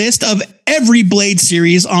see a list of every Blade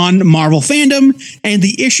series on Marvel Fandom, and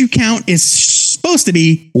the issue count is supposed to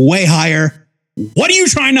be way higher. What are you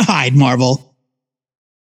trying to hide, Marvel?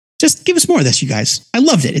 Just give us more of this, you guys. I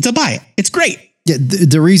loved it. It's a buy it. It's great. Yeah,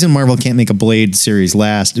 the reason Marvel can't make a Blade series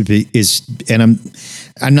last is, and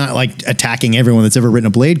I'm not like attacking everyone that's ever written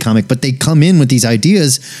a Blade comic, but they come in with these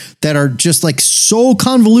ideas that are just like so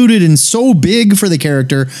convoluted and so big for the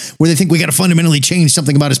character, where they think we got to fundamentally change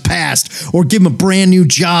something about his past, or give him a brand new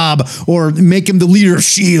job, or make him the leader of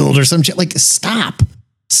S.H.I.E.L.D. or some shit. Like, stop.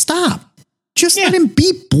 Just let him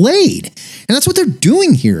be Blade. And that's what they're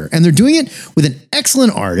doing here. And they're doing it with an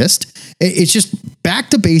excellent artist. It's just back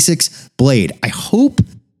to basics, Blade. I hope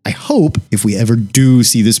if we ever do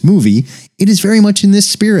see this movie, it is very much in this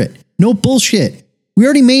spirit. No bullshit. We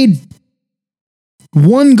already made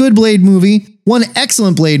one good Blade movie, one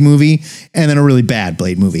excellent Blade movie, and then a really bad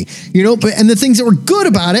Blade movie. You know, and the things that were good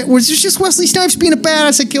about it was just Wesley Snipes being a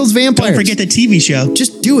badass that kills vampires. Don't forget the TV show.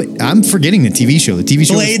 Just do it. I'm forgetting the TV show. The TV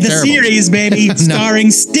show Blade the series, baby,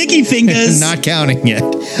 starring Sticky Fingers. Not counting yet.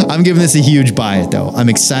 I'm giving this a huge buy it, though. I'm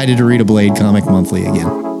excited to read a Blade comic monthly again.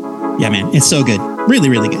 Yeah, man. It's so good. Really,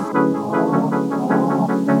 really good.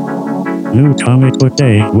 New Comic Book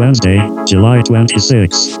Day, Wednesday, July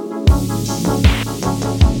 26.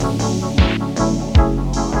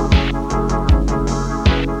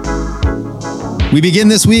 We begin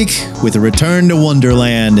this week with a return to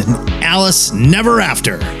Wonderland, Alice Never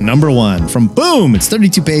After, #1 from Boom. It's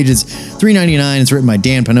 32 pages, $3.99. It's written by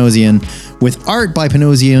Dan Panosian with art by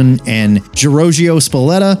Panosian and Giorgio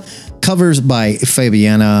Spalletta, covers by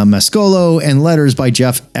Fabiana Mascolo, and letters by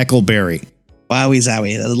Jeff Eckelberry. Wowie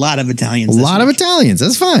zowie. A lot of Italians. A lot of Italians.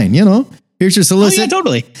 That's fine, you know. Here's your solicit. Oh, yeah,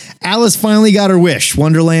 totally. Alice finally got her wish.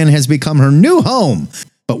 Wonderland has become her new home.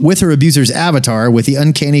 But with her abuser's avatar, with the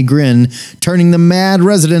uncanny grin, turning the mad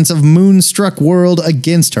residents of Moonstruck World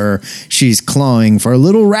against her, she's clawing for a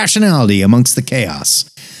little rationality amongst the chaos.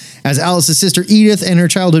 As Alice's sister Edith and her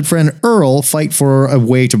childhood friend Earl fight for a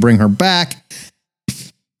way to bring her back,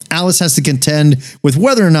 Alice has to contend with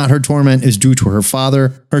whether or not her torment is due to her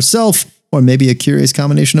father, herself, or maybe a curious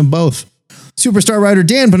combination of both. Superstar writer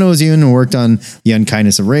Dan Panosian, who worked on The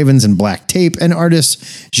Unkindness of Ravens and Black Tape, and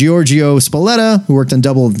artist Giorgio Spalletta, who worked on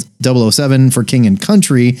 007 for King and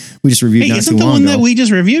Country, we just reviewed not too long ago. Isn't the one that we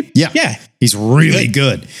just reviewed? Yeah. He's really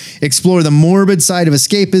good. Explore the morbid side of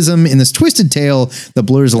escapism in this twisted tale that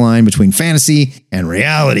blurs the line between fantasy and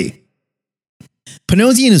reality.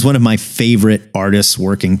 Panosian is one of my favorite artists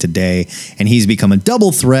working today, and he's become a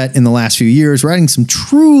double threat in the last few years, writing some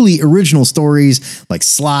truly original stories like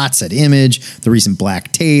Slots at Image, the recent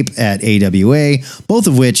Black Tape at AWA, both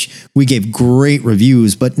of which we gave great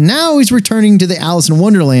reviews. But now he's returning to the Alice in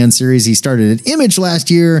Wonderland series he started at Image last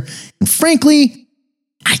year, and frankly,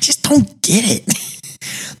 I just don't get it.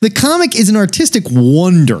 The comic is an artistic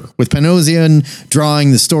wonder, with Panosian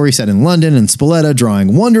drawing the story set in London and Spalletta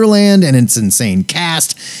drawing Wonderland and its insane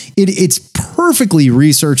cast. It's perfectly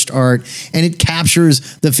researched art, and it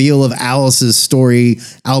captures the feel of Alice's story,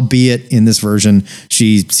 albeit in this version,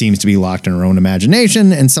 she seems to be locked in her own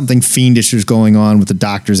imagination, and something fiendish is going on with the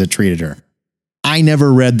doctors that treated her. I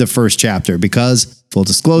never read the first chapter because, full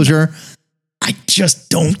disclosure, I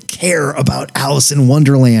just don't care about Alice in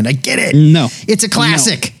Wonderland. I get it. No. It's a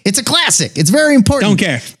classic. No. It's a classic. It's very important. Don't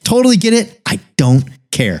care. Totally get it. I don't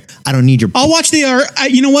care. I don't need your... I'll watch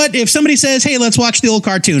you know what? If somebody says, hey, let's watch the old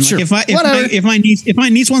cartoon. Sure. Like if my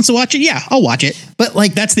niece wants to watch it, yeah, I'll watch it. But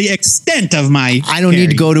like, that's the extent of my... I don't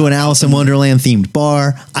need to go to an Alice in Wonderland themed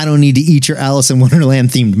bar. I don't need to eat your Alice in Wonderland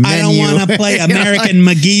themed menu. I don't want to play American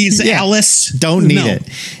McGee's Alice. Don't need it.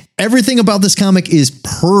 Everything about this comic is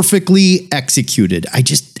perfectly executed. I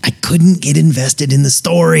couldn't get invested in the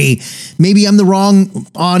story. Maybe I'm the wrong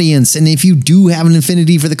audience. And if you do have an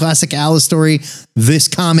affinity for the classic Alice story, this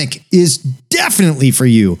comic is definitely for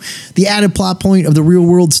you. The added plot point of the real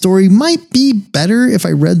world story might be better if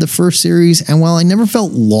I read the first series. And while I never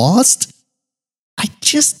felt lost, I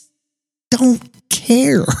just don't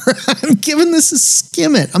care. I'm giving this a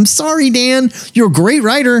skim it. I'm sorry, Dan. You're a great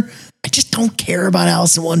writer. I just don't care about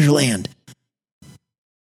Alice in Wonderland.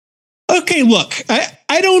 Okay, look,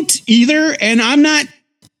 I don't either. And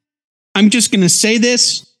I'm just going to say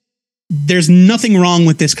this. There's nothing wrong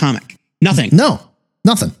with this comic. Nothing. No,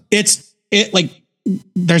 nothing.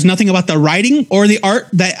 There's nothing about the writing or the art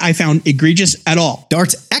that I found egregious at all. The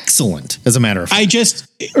art's excellent, as a matter of fact.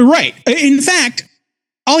 Right. In fact,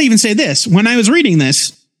 I'll even say this. When I was reading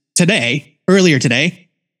this earlier today,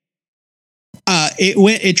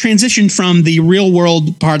 it transitioned from the real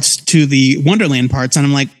world parts to the Wonderland parts. And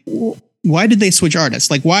I'm like, why did they switch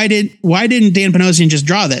artists? Like, why didn't Dan Panosian just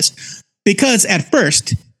draw this? Because at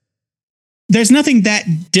first there's nothing that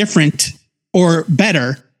different or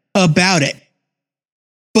better about it.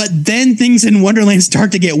 But then things in Wonderland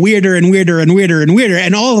start to get weirder and weirder and weirder and weirder.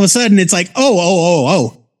 And all of a sudden it's like,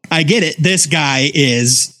 oh, I get it. This guy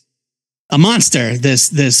is a monster.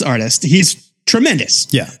 This artist, he's tremendous.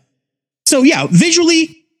 Yeah. So yeah,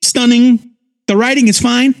 visually stunning. The writing is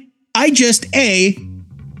fine. I just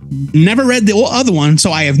never read the other one,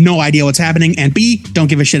 so I have no idea what's happening. And B, don't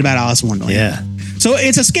give a shit about Alice in Wonderland. Yeah. So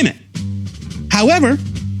it's a skim it. However,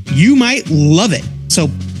 you might love it. So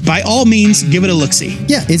by all means, give it a look-see.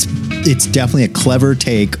 Yeah, it's definitely a clever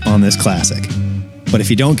take on this classic. But if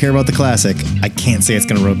you don't care about the classic, I can't say it's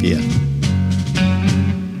going to rope you in.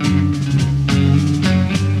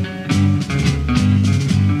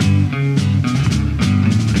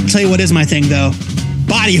 I'll tell you what is my thing, though.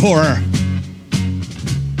 Body horror.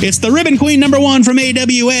 It's the Ribbon Queen #1 from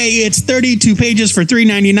AWA. It's 32 pages for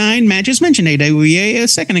 $3.99. Matt just mentioned AWA a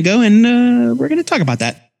second ago, and we're going to talk about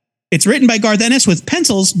that. It's written by Garth Ennis with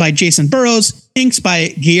pencils by Jason Burrows, inks by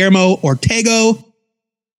Guillermo Ortego,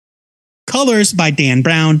 colors by Dan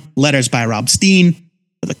Brown, letters by Rob Steen,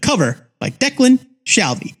 with a cover by Declan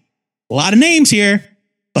Shalvey. A lot of names here,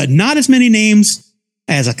 but not as many names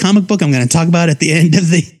as a comic book I'm going to talk about at the end of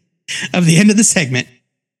the segment.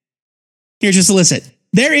 Here's your solicit.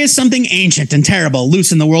 There is something ancient and terrible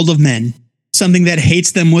loose in the world of men, something that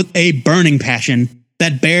hates them with a burning passion,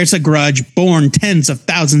 that bears a grudge born tens of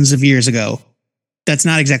thousands of years ago. That's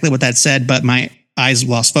not exactly what that said, but my eyes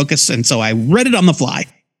lost focus, and so I read it on the fly.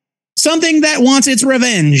 Something that wants its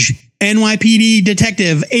revenge. NYPD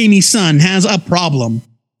detective Amy Sun has a problem.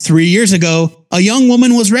 3 years ago, a young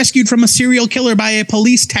woman was rescued from a serial killer by a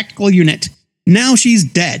police tactical unit. Now she's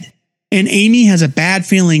dead, and Amy has a bad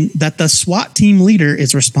feeling that the SWAT team leader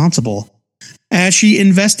is responsible. As she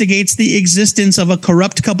investigates the existence of a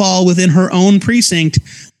corrupt cabal within her own precinct,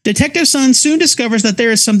 Detective Sun soon discovers that there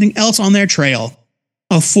is something else on their trail.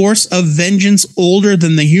 A force of vengeance older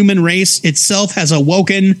than the human race itself has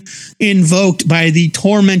awoken, invoked by the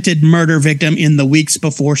tormented murder victim in the weeks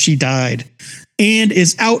before she died, and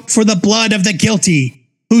is out for the blood of the guilty,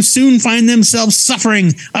 who soon find themselves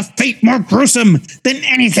suffering a fate more gruesome than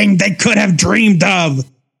anything they could have dreamed of.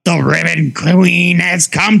 The Ribbon Queen has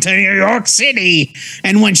come to New York City,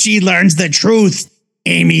 and when she learns the truth,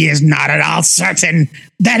 Amy is not at all certain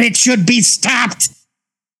that it should be stopped.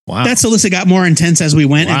 Wow. That solicit got more intense as we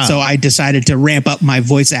went, Wow. and so I decided to ramp up my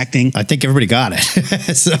voice acting. I think everybody got it.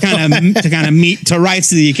 So. to rise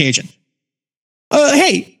to the occasion.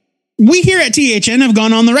 Hey, we here at THN have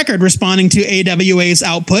gone on the record responding to AWA's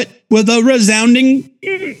output with a resounding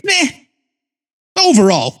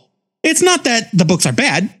overall. It's not that the books are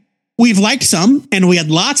bad. We've liked some, and we had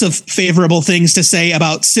lots of favorable things to say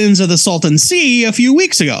about Sins of the Salton Sea a few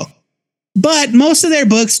weeks ago. But most of their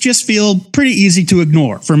books just feel pretty easy to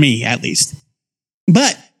ignore, for me at least.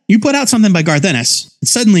 But you put out something by Garth Ennis, and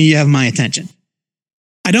suddenly you have my attention.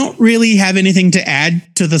 I don't really have anything to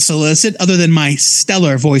add to the solicit other than my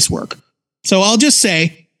stellar voice work. So I'll just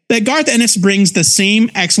say that Garth Ennis brings the same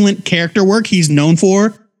excellent character work he's known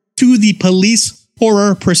for to the police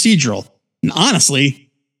horror procedural. And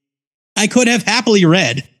honestly, I could have happily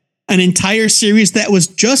read an entire series that was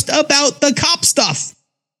just about the cop stuff.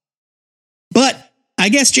 But I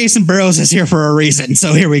guess Jason Burrows is here for a reason,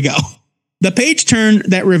 so here we go. The page turn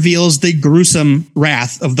that reveals the gruesome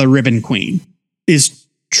wrath of the Ribbon Queen is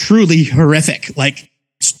truly horrific, like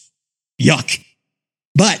yuck.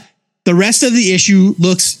 But the rest of the issue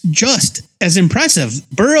looks just as impressive.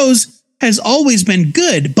 Burrows has always been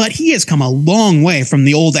good, but he has come a long way from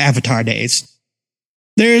the old Avatar days.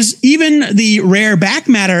 There's even the rare back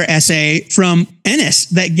matter essay from Ennis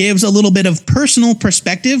that gives a little bit of personal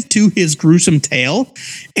perspective to his gruesome tale.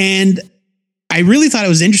 And I really thought it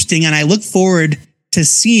was interesting, and I look forward to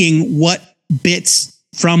seeing what bits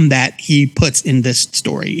from that he puts in this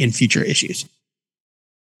story in future issues.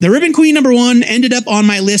 The Ribbon Queen #1 ended up on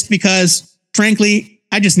my list because, frankly,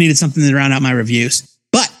 I just needed something to round out my reviews.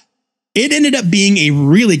 But it ended up being a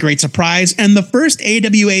really great surprise and the first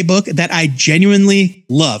AWA book that I genuinely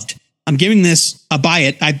loved. I'm giving this a buy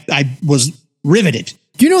it. I was riveted.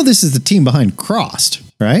 You know this is the team behind Crossed,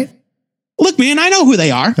 right? Look, man, I know who they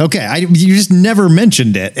are. Okay, you just never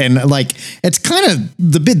mentioned it, and like it's kind of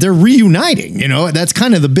the bit they're reuniting. You know, that's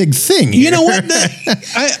kind of the big thing here. You know what?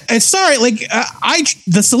 Sorry,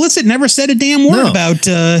 the solicit never said a damn word about.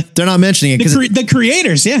 They're not mentioning it because the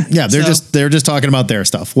creators. Yeah, yeah, they're just talking about their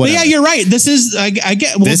stuff. Whatever. But yeah, you're right. This is I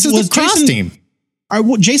get. This is the Cross team.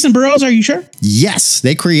 Jason Burrows, are you sure? Yes,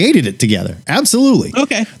 they created it together. Absolutely.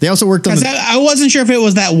 Okay. They also worked on. I wasn't sure if it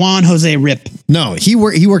was that Juan Jose Rip. No, he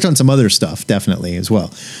worked on some other stuff definitely as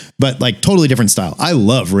well, but like totally different style. I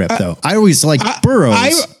love Rip though. I always like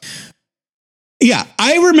Burrows. Yeah,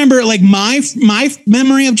 I remember like my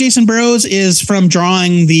memory of Jason Burrows is from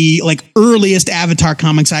drawing the like earliest Avatar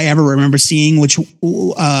comics I ever remember seeing, which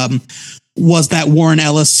was that Warren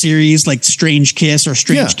Ellis series, like Strange Kiss or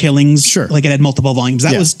Strange Killings. Sure. Like it had multiple volumes.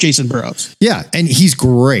 That was Jason Burrows. Yeah. And he's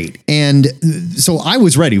great. And so I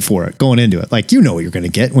was ready for it going into it. Like, you know what you're going to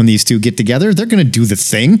get when these two get together. They're going to do the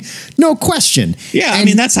thing. No question. Yeah. I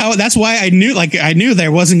mean, that's why I knew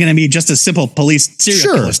there wasn't going to be just a simple police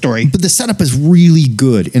serial killer story. But the setup is really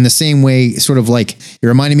good in the same way, sort of like it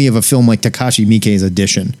reminded me of a film like Takashi Miike's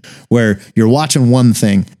Edition, where you're watching one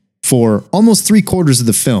thing for almost 3/4 of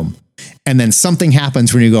the film. And then something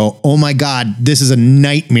happens when you go, oh my God, this is a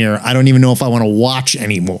nightmare. I don't even know if I want to watch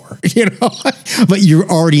anymore. You know, but you're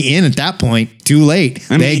already in at that point. Too late.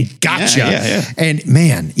 They gotcha. Yeah. And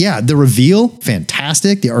man, the reveal,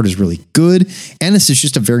 fantastic. The art is really good. Ennis is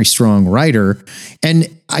just a very strong writer. And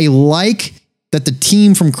I like that the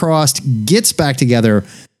team from Crossed gets back together,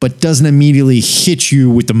 but doesn't immediately hit you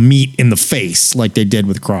with the meat in the face like they did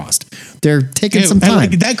with Crossed. They're taking some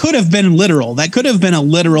time. That could have been literal. That could have been a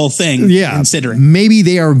literal thing. Yeah. Considering. Maybe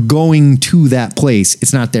they are going to that place.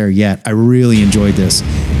 It's not there yet. I really enjoyed this,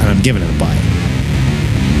 and I'm giving it a buy.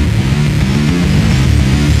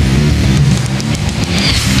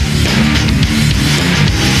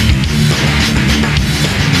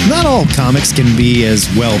 Not all comics can be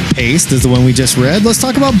as well paced as the one we just read. Let's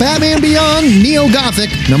talk about Batman Beyond Neo-Gothic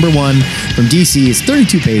 #1 from DC. It's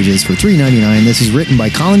 32 pages for $3.99. This is written by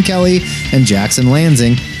Colin Kelly and Jackson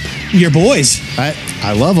Lansing. Your boys.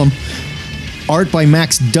 I love them. Art by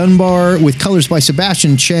Max Dunbar with colors by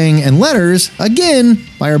Sebastian Chang and letters, again,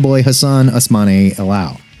 by our boy Hassan Ousmane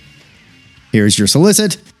Elau. Here's your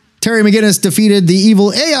solicit. Terry McGinnis defeated the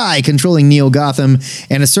evil AI controlling Neo-Gotham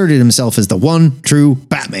and asserted himself as the one true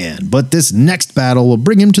Batman. But this next battle will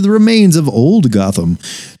bring him to the remains of old Gotham.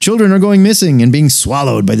 Children are going missing and being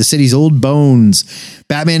swallowed by the city's old bones.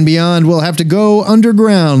 Batman Beyond will have to go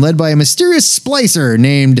underground, led by a mysterious splicer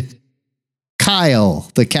named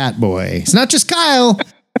Kyle, the Catboy. It's not just Kyle.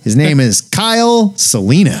 His name is Kyle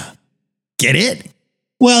Selina. Get it?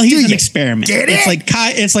 Well, he's an experiment.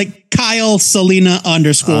 It's like Kyle Selina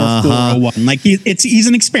 _401. Like he's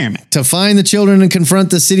an experiment. To find the children and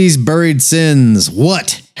confront the city's buried sins.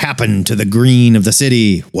 What happened to the green of the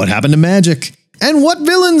city? What happened to magic? And what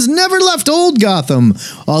villains never left old Gotham?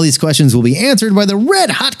 All these questions will be answered by the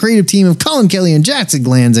red-hot creative team of Colin Kelly and Jackson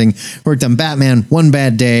Lansing, worked on Batman, One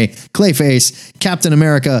Bad Day, Clayface, Captain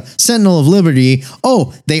America, Sentinel of Liberty.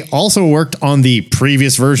 Oh, they also worked on the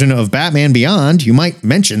previous version of Batman Beyond. You might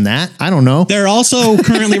mention that. I don't know. They're also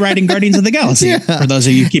currently writing Guardians of the Galaxy, for those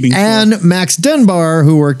of you keeping score. And Max Dunbar,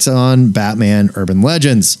 who worked on Batman Urban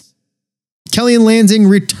Legends. Kelly and Lansing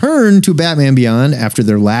returned to Batman Beyond after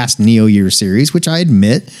their last Neo Year series, which I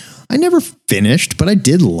admit I never finished, but I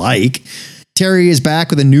did like. Terry is back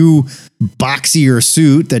with a new boxier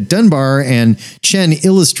suit that Dunbar and Chen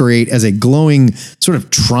illustrate as a glowing sort of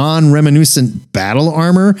Tron reminiscent battle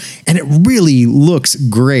armor, and it really looks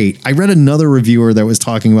great. I read another reviewer that was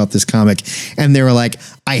talking about this comic, and they were like,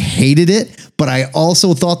 I hated it, but I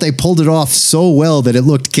also thought they pulled it off so well that it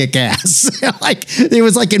looked kick-ass. Like it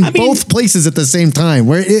was like in both places at the same time,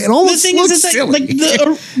 where it almost looks silly. Like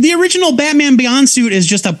the original Batman Beyond suit is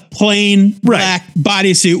just a plain black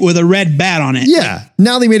bodysuit with a red bat on it. Yeah.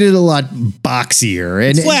 Now they made it a lot boxier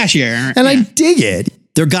and flashier. And I dig it.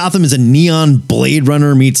 Their Gotham is a neon Blade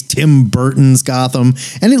Runner meets Tim Burton's Gotham,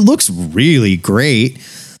 and it looks really great.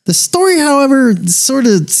 The story, however, sort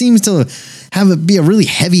of seems to be a really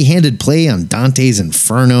heavy-handed play on Dante's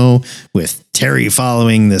Inferno, with Terry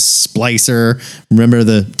following this splicer. Remember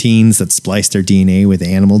the teens that spliced their DNA with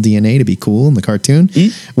animal DNA to be cool in the cartoon?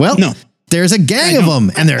 Well, no. There's a gang of them,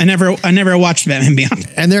 and I never watched Batman Beyond.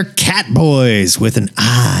 And they're cat boys with an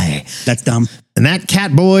eye. That's dumb. And that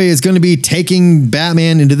cat boy is going to be taking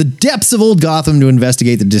Batman into the depths of old Gotham to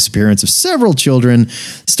investigate the disappearance of several children.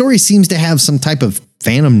 The story seems to have some type of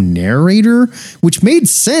phantom narrator, which made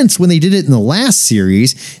sense when they did it in the last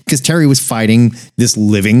series because Terry was fighting this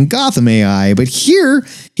living Gotham AI. But here,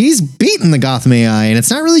 he's beaten the Gotham AI, and it's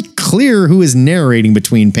not really clear who is narrating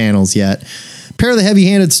between panels yet. Pair the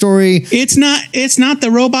heavy-handed story. It's not the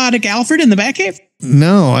robotic Alfred in the Batcave?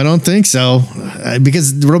 No, I don't think so.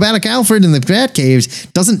 Because the robotic Alfred in the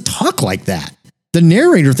Batcaves doesn't talk like that. The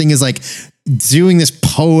narrator thing is like doing this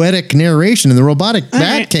poetic narration, and the robotic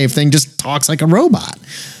Batcave thing just talks like a robot.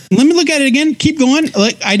 Let me look at it again. Keep going.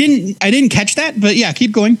 Like I didn't catch that, but yeah,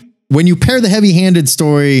 keep going. When you pair the heavy-handed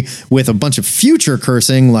story with a bunch of future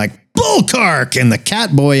cursing, like Bullcark, and the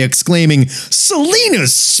Catboy exclaiming,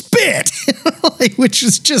 Selena's spit, which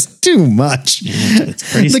is just too much.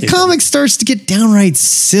 It's pretty The stupid. comic starts to get downright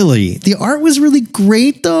silly. The art was really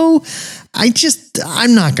great, though.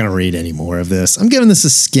 I'm not going to read any more of this. I'm giving this a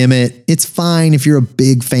skim it. It's fine if you're a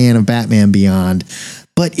big fan of Batman Beyond,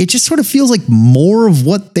 but it just sort of feels like more of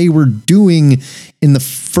what they were doing in the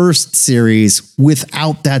first series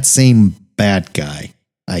without that same bad guy,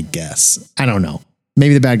 I guess. I don't know.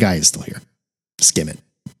 Maybe the bad guy is still here. Skim it.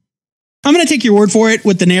 I'm going to take your word for it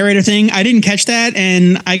with the narrator thing. I didn't catch that,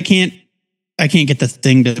 and I can't get the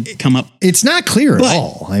thing to come up. It's not clear at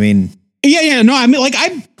all. I mean, yeah. No, I mean, like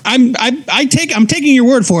I'm taking your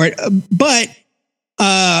word for it. But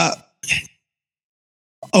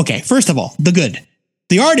okay. First of all,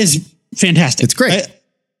 the art is fantastic. It's great.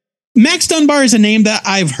 Max Dunbar is a name that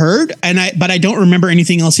I've heard, but I don't remember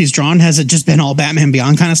anything else he's drawn. Has it just been all Batman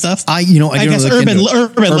Beyond kind of stuff? I guess urban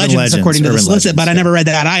legends according to the solicit, but I never read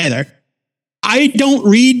that either. I don't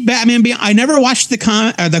read Batman Beyond. I never watched the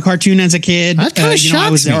cartoon as a kid. That kind of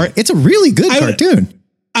shocks me. It's a really good cartoon.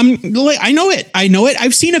 I know it.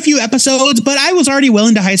 I've seen a few episodes, but I was already well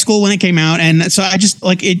into high school when it came out, and so I just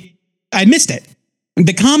I missed it.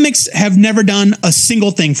 The comics have never done a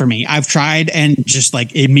single thing for me. I've tried and just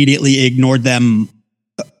immediately ignored them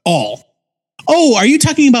all. Oh, are you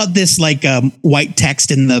talking about this white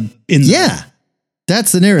text in the Yeah.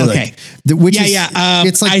 That's the narrative. Okay.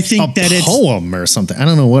 It's like I think a poem or something. I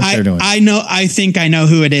don't know what they're doing. I think I know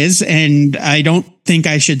who it is, and I don't think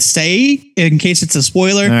I should say in case it's a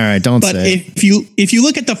spoiler. All right, don't say. But if you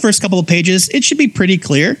look at the first couple of pages, it should be pretty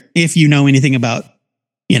clear if you know anything about,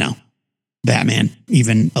 Batman,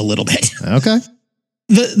 even a little bit. Okay.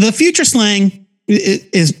 The future slang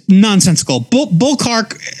is nonsensical.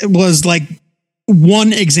 Bullcark was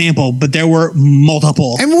one example, but there were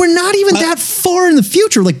multiple. And we're not even that far in the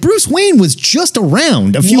future. Bruce Wayne was just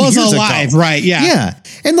around a few years alive, ago. right? Yeah. Yeah.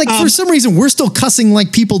 And for some reason, we're still cussing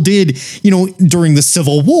like people did, during the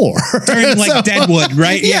Civil War. During Deadwood,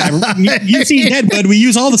 right? Yeah. You've seen Deadwood. We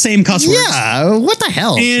use all the same cuss words. Yeah. What the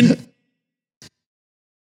hell?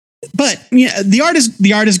 But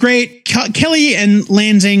the art is great. Kelly and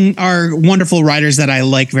Lansing are wonderful writers that I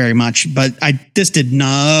like very much, but this did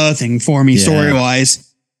nothing for me story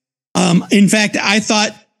wise. In fact, I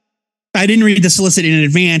thought I didn't read the solicit in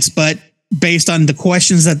advance, but based on the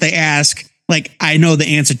questions that they ask, I know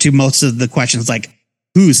the answer to most of the questions,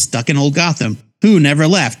 who's stuck in old Gotham? Who never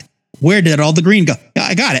left? Where did all the green go?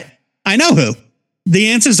 I got it. I know who.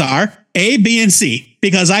 The answers are A, B, and C,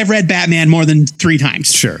 because I've read Batman more than 3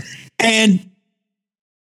 times. Sure. And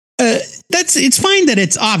it's fine that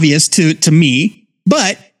it's obvious to me,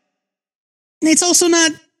 but it's also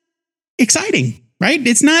not exciting, right?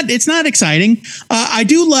 It's not exciting. I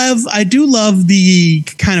do love the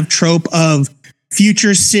kind of trope of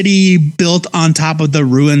future city built on top of the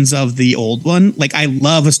ruins of the old one. I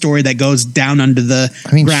love a story that goes down under the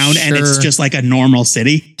ground and it's just like a normal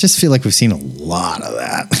city. Just feel like we've seen a lot of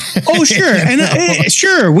that. Oh, sure. And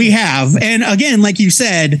sure, we have. And again, like you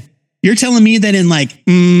said, you're telling me that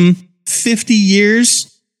in 50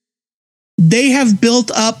 years, they have built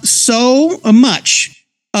up so much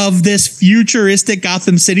of this futuristic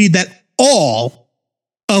Gotham City that all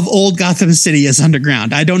of old Gotham City is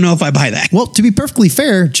underground. I don't know if I buy that. Well, to be perfectly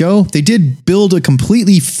fair, Joe, they did build a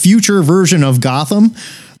completely future version of Gotham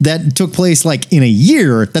that took place in a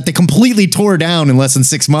year that they completely tore down in less than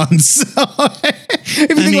 6 months. If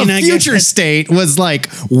you think a future state was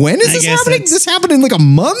when is this happening? This happened in a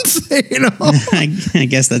month? I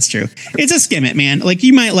guess that's true. It's a skim it, man.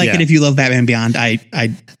 You might like it if you love Batman Beyond.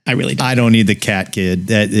 I really don't. I don't need the cat kid.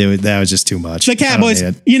 That was just too much. The cat boys.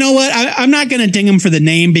 You know what? I'm not going to ding them for the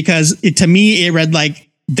name because to me, it read like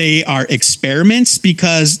they are experiments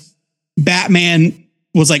because Batman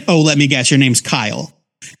was like, oh, let me guess, your name's Kyle.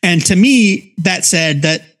 And to me, that said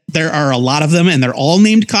that there are a lot of them and they're all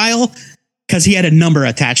named Kyle because he had a number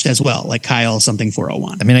attached as well, like Kyle something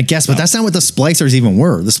 401. I mean, I guess, but that's not what the splicers even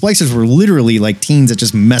were. The splicers were literally teens that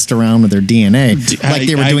just messed around with their DNA,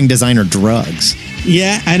 they were doing designer drugs.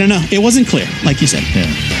 Yeah, I don't know. It wasn't clear, like you said. Yeah.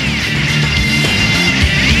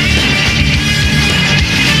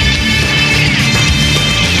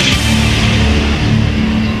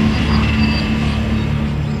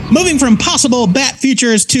 Moving from possible Bat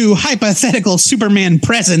futures to hypothetical Superman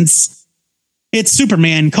presence, it's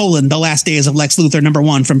Superman: The Last Days of Lex Luthor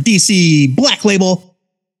 #1 from DC Black Label.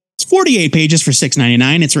 It's 48 pages for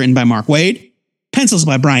 $6.99. It's written by Mark Waid, pencils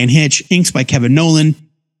by Brian Hitch, inks by Kevin Nolan,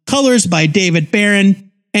 colors by David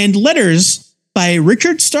Barron, and letters by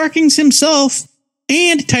Richard Starkings himself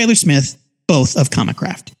and Tyler Smith, both of Comic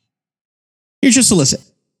Craft. Here's your solicit.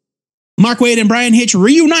 Mark Waid and Brian Hitch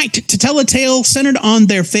reunite to tell a tale centered on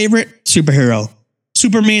their favorite superhero.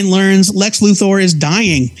 Superman learns Lex Luthor is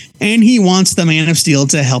dying, and he wants the Man of Steel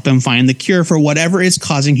to help him find the cure for whatever is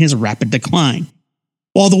causing his rapid decline.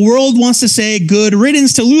 While the world wants to say good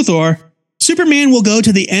riddance to Luthor, Superman will go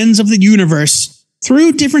to the ends of the universe,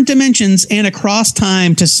 through different dimensions and across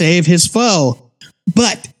time to save his foe.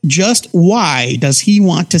 But just why does he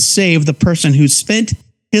want to save the person who spent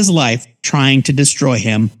his life trying to destroy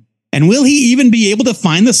him? And will he even be able to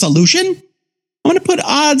find the solution? I'm going to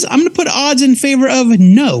put odds in favor of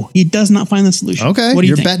no, he does not find the solution. Okay. What do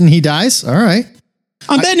you think? Betting he dies? All right.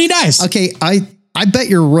 I'm betting he dies. Okay. I bet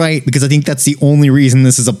you're right because I think that's the only reason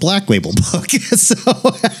this is a Black Label book. So,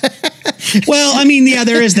 well, I mean, yeah,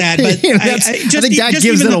 there is that, but you know, I think that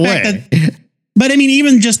gives it away. But I mean,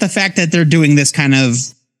 even just the fact that they're doing this kind of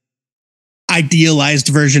idealized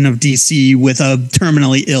version of DC with a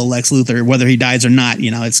terminally ill Lex Luthor, whether he dies or not,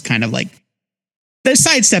 you know, it's kind of like they're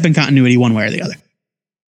sidestepping continuity one way or the other.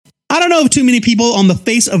 I don't know of too many people on the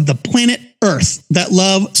face of the planet Earth that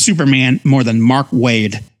love Superman more than Mark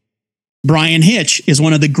Waid. Brian Hitch is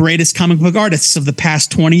one of the greatest comic book artists of the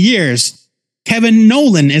past 20 years. Kevin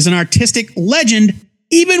Nolan is an artistic legend,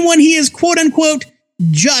 even when he is quote unquote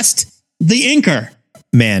just the inker.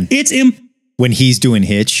 Man, when he's doing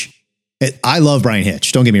Hitch, I love Brian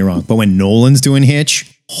Hitch. Don't get me wrong, but when Nolan's doing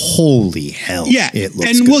Hitch, holy hell! Yeah, it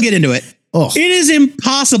looks and good. We'll get into it. Oh. It is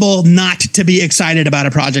impossible not to be excited about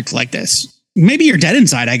a project like this. Maybe you're dead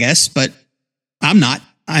inside, I guess, but I'm not,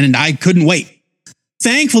 and I couldn't wait.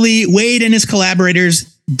 Thankfully, Waid and his collaborators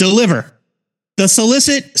deliver. The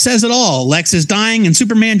solicit says it all. Lex is dying, and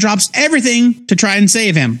Superman drops everything to try and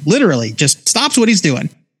save him. Literally, just stops what he's doing.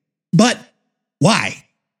 But why?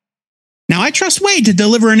 Now, I trust Waid to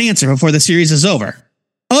deliver an answer before the series is over.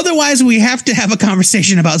 Otherwise, we have to have a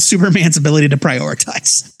conversation about Superman's ability to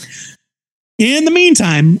prioritize. In the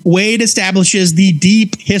meantime, Waid establishes the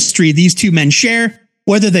deep history these two men share,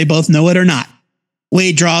 whether they both know it or not.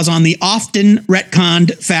 Waid draws on the often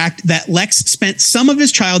retconned fact that Lex spent some of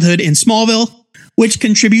his childhood in Smallville, which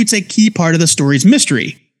contributes a key part of the story's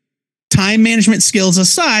mystery. Time management skills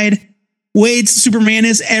aside, Waid's Superman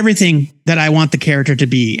is everything that I want the character to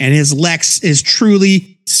be, and his Lex is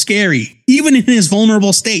truly scary, even in his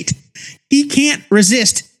vulnerable state. He can't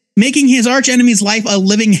resist making his archenemy's life a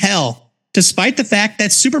living hell, despite the fact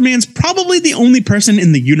that Superman's probably the only person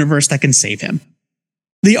in the universe that can save him.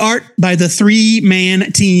 The art by the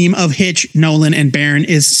three-man team of Hitch, Nolan, and Barron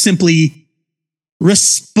is simply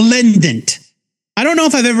resplendent. I don't know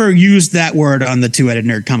if I've ever used that word on the Two-Headed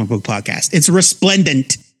Nerd comic book podcast. It's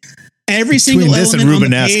resplendent. Every single Between this and element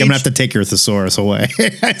on the Rubenesque, page, I'm going to have to take your thesaurus away.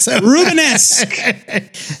 Rubenesque.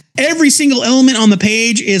 Every single element on the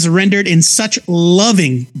page is rendered in such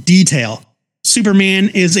loving detail. Superman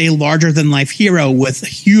is a larger-than-life hero with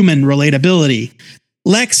human relatability.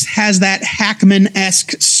 Lex has that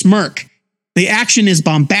Hackman-esque smirk. The action is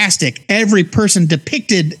bombastic. Every person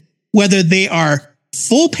depicted, whether they are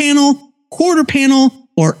full panel, quarter panel,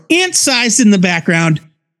 or ant-sized in the background,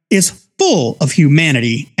 is full of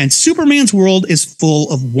humanity, and Superman's world is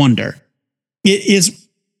full of wonder. It is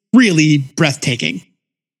really breathtaking.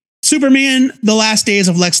 Superman, The Last Days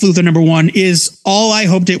of Lex Luthor #1 is all I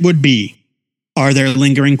hoped it would be. Are there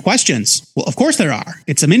lingering questions? Well, of course there are.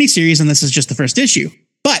 It's a miniseries, and this is just the first issue.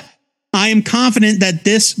 But I am confident that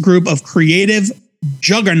this group of creative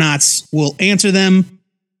juggernauts will answer them.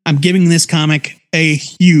 I'm giving this comic a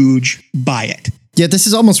huge buy it. Yeah, this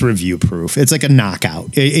is almost review proof. It's like a knockout.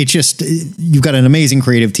 It just, you've got an amazing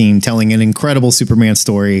creative team telling an incredible Superman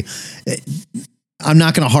story. I'm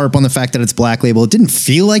not going to harp on the fact that it's Black Label. It didn't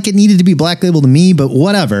feel like it needed to be Black Label to me, but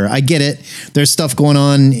whatever. I get it. There's stuff going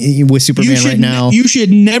on with Superman right now. You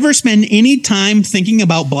should never spend any time thinking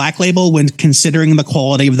about Black Label when considering the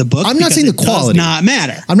quality of the book. I'm not saying the quality. Does not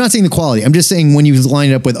matter. I'm not saying the quality. I'm just saying when you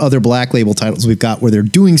line it up with other Black Label titles we've got where they're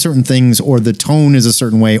doing certain things or the tone is a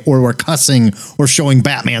certain way or we're cussing or showing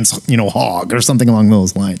Batman's, hog or something along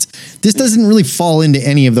those lines. This doesn't really fall into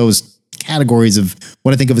any of those categories of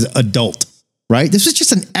what I think of as adult. Right? This was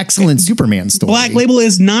just an excellent Superman story. Black Label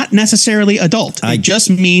is not necessarily adult. It just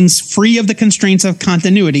means free of the constraints of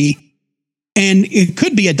continuity. And it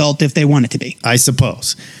could be adult if they want it to be. I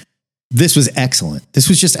suppose. This was excellent. This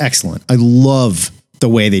was just excellent. I love the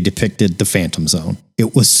way they depicted the Phantom Zone.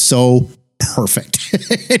 It was so perfect.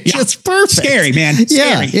 Just perfect. Scary, man.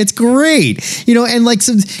 Scary. Yeah, it's great. And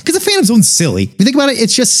because the Phantom Zone's silly. If you think about it,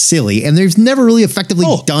 it's just silly. And there's never really effectively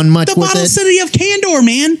done much with it. The Bottle City of Kandor,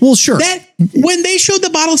 man. Well, sure. When they showed the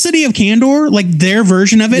Bottle City of Candor, like their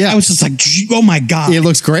version of it, I was just like, oh my God. It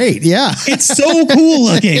looks great. Yeah. It's so cool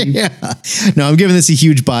looking. Yeah. No, I'm giving this a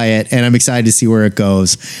huge buy it, and I'm excited to see where it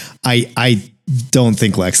goes. I don't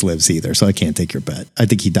think Lex lives either, so I can't take your bet. I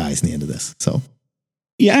think he dies in the end of this. So,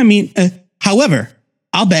 yeah, I mean, however,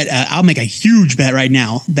 I'll make a huge bet right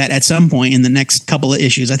now that at some point in the next couple of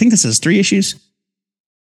issues, I think this is 3 issues,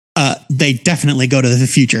 they definitely go to the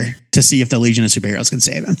future to see if the Legion of Superheroes can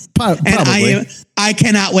save him. Probably. And I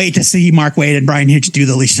cannot wait to see Mark Waid and Brian Hitch do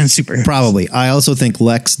the Legion of Superheroes. Probably. I also think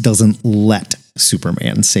Lex doesn't let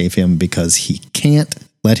Superman save him because he can't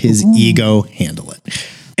let his ego handle it.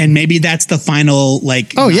 And maybe that's the final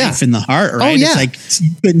knife in the heart, right? Oh, yeah. It's like,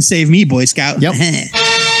 you couldn't save me, Boy Scout. Yep.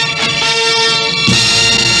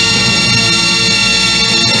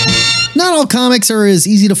 Not all comics are as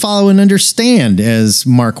easy to follow and understand as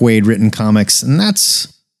Mark Waid written comics, and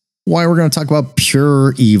that's why we're going to talk about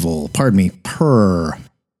Pure Evil. Pardon me, Purr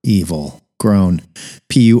Evil. Grown.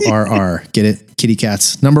 P-U-R-R. Get it? Kitty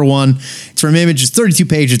cats. Number 1. It's from Image. It's 32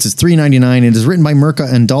 pages. It's $3.99. It is written by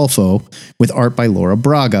Mirka Andolfo with art by Laura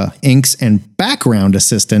Braga. Inks and background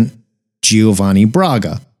assistant Giovanni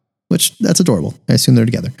Braga. Which, that's adorable. I assume they're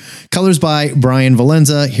together. Colors by Brian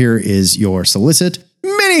Valenza. Here is your solicit.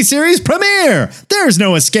 Miniseries premiere! There's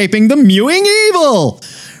no escaping the mewing evil!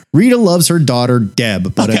 Rita loves her daughter,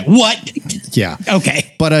 Deb. But what? Yeah.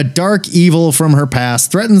 Okay. But a dark evil from her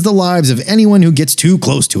past threatens the lives of anyone who gets too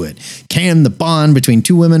close to it. Can the bond between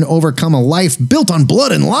two women overcome a life built on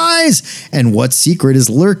blood and lies? And what secret is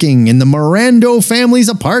lurking in the Morando family's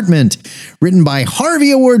apartment? Written by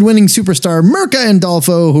Harvey Award-winning superstar Mirka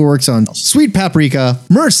Andolfo, who works on Sweet Paprika,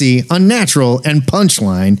 Mercy, Unnatural, and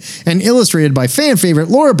Punchline, and illustrated by fan favorite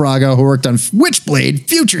Laura Braga, who worked on Witchblade,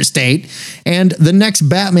 Future State, and the next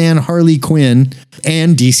Batman, Harley Quinn,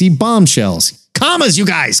 and DC Bombshells. Commas, you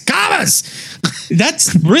guys, commas!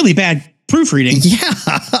 That's really bad proofreading. Yeah.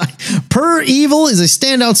 Purr Evil is a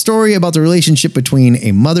standout story about the relationship between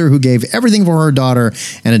a mother who gave everything for her daughter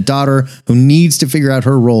and a daughter who needs to figure out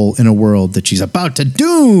her role in a world that she's about to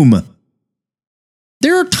doom.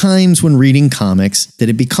 There are times when reading comics that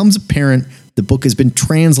it becomes apparent the book has been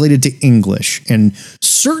translated to English, and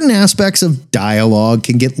certain aspects of dialogue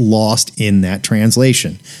can get lost in that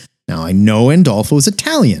translation. Now, I know Andolfo is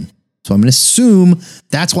Italian, so I'm going to assume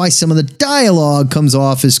that's why some of the dialogue comes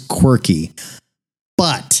off as quirky.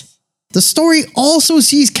 But the story also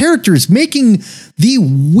sees characters making the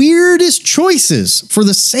weirdest choices for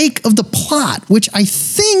the sake of the plot, which I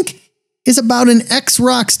think is about an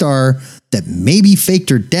ex-rock star that maybe faked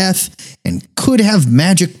her death and could have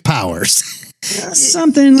magic powers.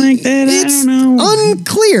 Something like that. I don't know.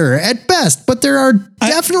 Unclear at best, but there are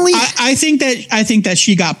definitely. I think that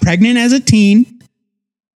she got pregnant as a teen,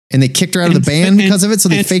 and they kicked her out of the band because of it. So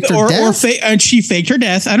they faked her death. And she faked her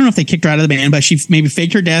death. I don't know if they kicked her out of the band, but she maybe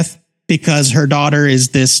faked her death because her daughter is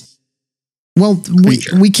this. Well,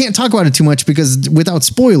 we can't talk about it too much because without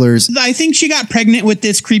spoilers, I think she got pregnant with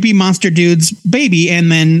this creepy monster dude's baby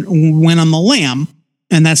and then went on the lam.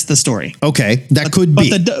 And that's the story. Okay, that could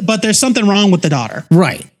be. But there's something wrong with the daughter.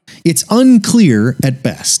 Right. It's unclear at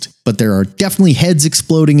best, but there are definitely heads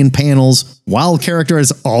exploding in panels while character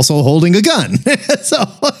is also holding a gun. So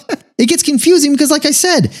it gets confusing because, like I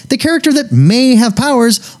said, the character that may have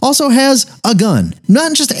powers also has a gun.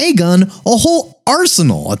 Not just a gun, a whole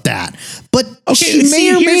arsenal at that. But she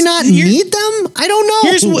may or may not need them. I don't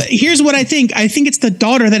know. Here's what I think. I think it's the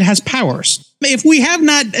daughter that has powers. If we have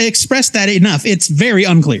not expressed that enough, it's very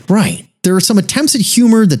unclear. Right. There are some attempts at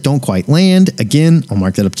humor that don't quite land. Again, I'll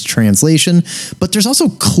mark that up to translation. But there's also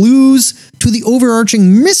clues to the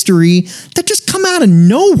overarching mystery that just come out of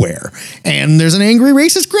nowhere. And there's an angry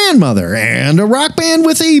racist grandmother and a rock band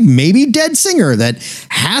with a maybe dead singer that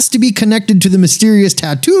has to be connected to the mysterious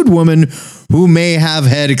tattooed woman who may have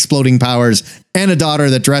head exploding powers and a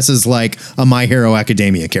daughter that dresses like a My Hero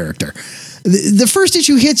Academia character. The first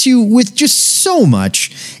issue hits you with just so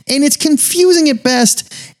much, and it's confusing at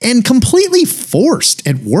best and completely forced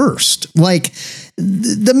at worst. Like,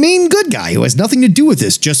 the main good guy who has nothing to do with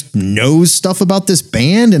this just knows stuff about this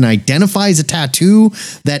band and identifies a tattoo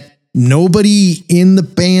that nobody in the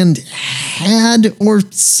band had or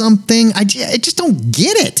something. I just don't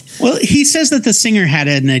get it. Well, he says that the singer had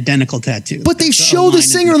an identical tattoo. But they show the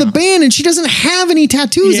singer of the band and she doesn't have any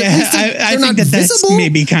tattoos. Yeah, I think that's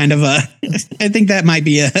maybe kind of I think that might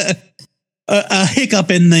be a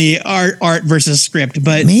hiccup in the art versus script,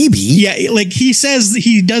 but maybe. Yeah, like he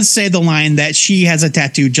does say the line that she has a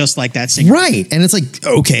tattoo just like that singer. Right. And it's like,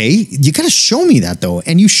 okay, you got to show me that though.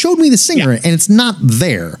 And you showed me the singer and it's not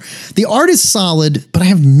there. The art is solid, but I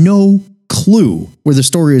have no clue clue where the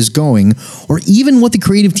story is going, or even what the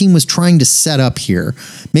creative team was trying to set up here.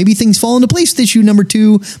 Maybe things fall into place with issue number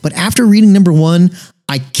 2, but after reading number 1,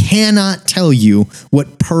 I cannot tell you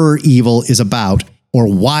what Per Evil is about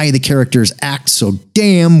or why the characters act so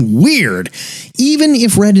damn weird. Even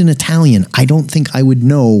if read in Italian, I don't think I would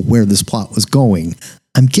know where this plot was going.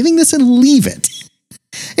 I'm giving this a leave it.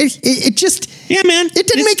 It just, yeah, man, it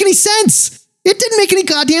didn't make any sense. It didn't make any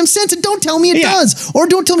goddamn sense. And don't tell me it does. Or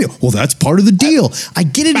don't tell me, well, that's part of the deal. I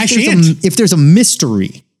get it if there's a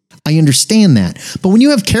mystery. I understand that. But when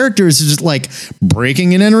you have characters just like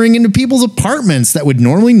breaking and entering into people's apartments that would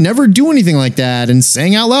normally never do anything like that and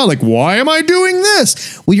saying out loud, like, why am I doing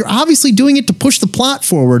this? Well, you're obviously doing it to push the plot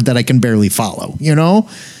forward that I can barely follow, you know?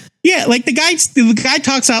 Yeah, like the guy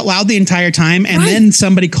talks out loud the entire time and then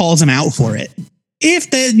somebody calls him out for it.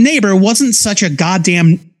 If the neighbor wasn't such a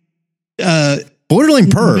goddamn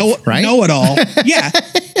borderline perv, right? Know-it-all. Yeah.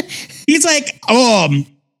 He's like,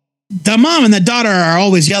 the mom and the daughter are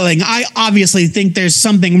always yelling. I obviously think there's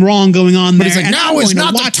something wrong going on there. But he's like, now is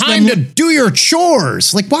not the time to do your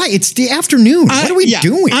chores. Like, why? It's the afternoon. What are we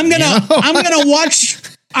doing? I'm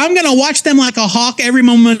gonna watch them like a hawk every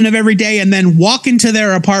moment of every day, and then walk into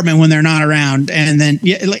their apartment when they're not around. And then,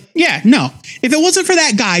 no. If it wasn't for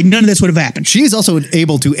that guy, none of this would have happened. She's also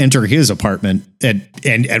able to enter his apartment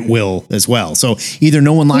at will as well. So either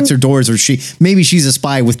no one locks her doors, or maybe she's a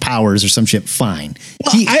spy with powers or some shit. Fine.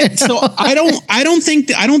 Well, I don't think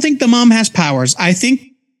the mom has powers. I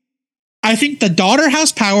think the daughter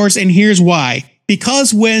has powers, and here's why.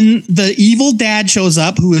 Because when the evil dad shows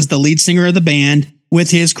up, who is the lead singer of the band, with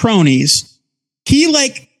his cronies, he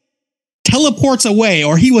like teleports away,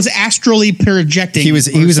 or he was astrally projecting. He was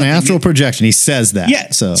an astral projection. He says that. Yeah.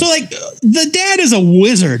 So like the dad is a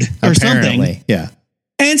wizard or something. Yeah.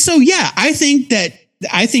 And so, yeah, I think that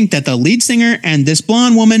the lead singer and this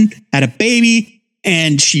blonde woman had a baby,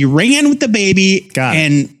 and she ran with the baby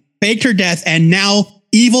and faked her death. And now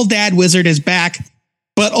evil dad wizard is back.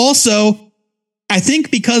 But also, I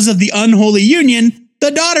think because of the unholy union,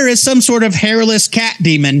 the daughter is some sort of hairless cat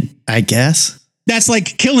demon, I guess. That's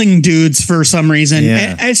like killing dudes for some reason.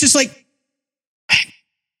 Yeah. And it's just like,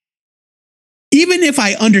 even if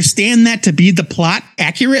I understand that to be the plot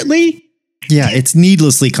accurately. Yeah, it's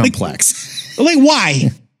needlessly complex. Like why?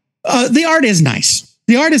 The art is nice.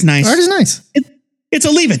 Art is nice. It's a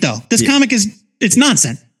leave it though. This comic it's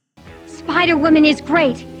nonsense. Spider-Woman is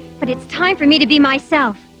great, but it's time for me to be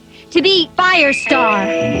myself. To be Firestar.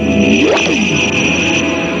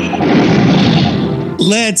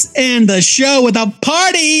 Let's end the show with a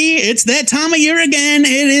party. It's that time of year again.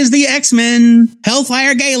 It is the X-Men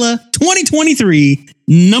Hellfire Gala 2023,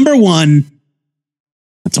 number 1.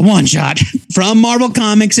 That's a one-shot from Marvel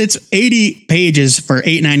Comics. It's 80 pages for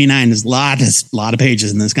 $8.99. There's a lot of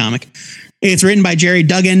pages in this comic. It's written by Jerry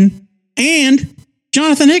Duggan and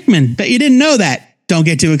Jonathan Hickman. Bet you didn't know that. Don't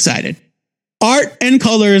get too excited. Art and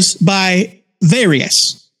colors by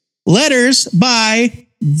Various. Letters by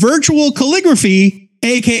Virtual Calligraphy,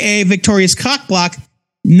 a.k.a. Victoria's Cockblock.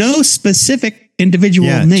 No specific individual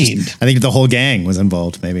named. I think the whole gang was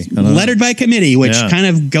involved, maybe. Lettered by committee, which kind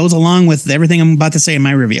of goes along with everything I'm about to say in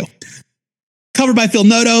my review. Covered by Phil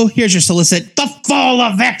Noto. Here's your solicit. The fall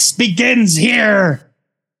of X begins here.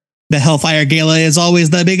 The Hellfire Gala is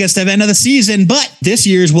always the biggest event of the season, but this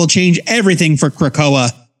year's will change everything for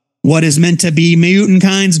Krakoa. What is meant to be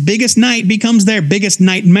Mutantkind's biggest night becomes their biggest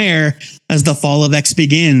nightmare as the fall of X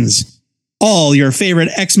begins. All your favorite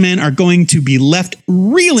X-Men are going to be left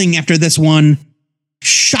reeling after this one.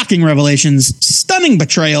 Shocking revelations, stunning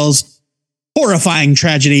betrayals, horrifying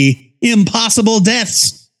tragedy, impossible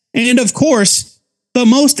deaths, and of course, the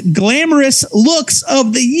most glamorous looks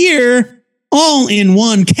of the year, all in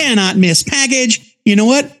one cannot miss package. You know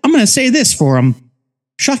what? I'm going to say this for them.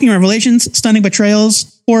 Shocking revelations, stunning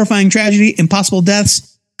betrayals, horrifying tragedy, impossible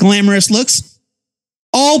deaths, glamorous looks,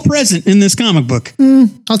 all present in this comic book.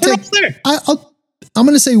 I'm going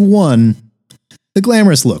to say 1, the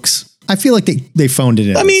glamorous looks. I feel like they phoned it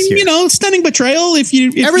in. I mean, stunning betrayal. If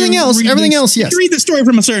everything else, yes. You read the story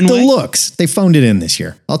from a certain way. The looks, they phoned it in this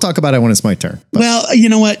year. I'll talk about it when it's my turn. Well, you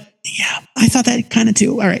know what? Yeah, I thought that kind of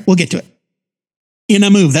too. All right, we'll get to it. In a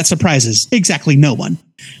move that surprises exactly no one.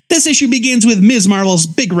 This issue begins with Ms. Marvel's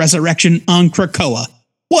big resurrection on Krakoa.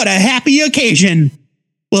 What a happy occasion.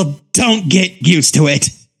 Well, don't get used to it.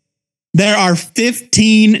 There are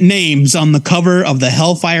 15 names on the cover of the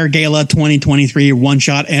Hellfire Gala 2023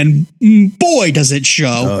 one-shot, and boy, does it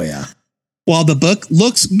show. Oh, yeah. While the book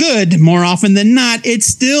looks good more often than not, it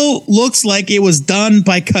still looks like it was done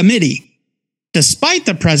by committee, despite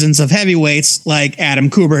the presence of heavyweights like Adam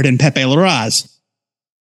Kubert and Pepe Larraz.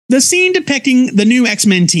 the scene depicting the new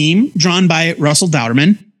X-Men team, drawn by Russell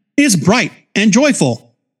Dauterman, is bright and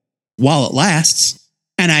joyful while it lasts.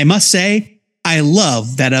 And I must say, I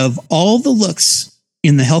love that of all the looks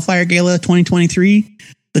in the Hellfire Gala 2023,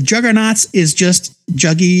 the Juggernauts is just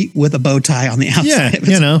Juggy with a bow tie on the outside.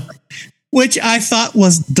 Yeah, which I thought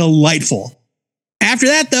was delightful. After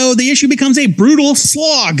that, though, the issue becomes a brutal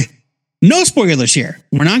slog. No spoilers here.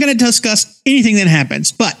 We're not going to discuss anything that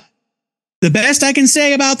happens, but the best I can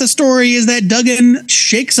say about the story is that Duggan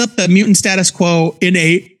shakes up the mutant status quo in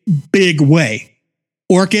a big way.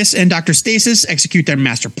 Orcus and Dr. Stasis execute their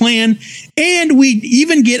master plan, and we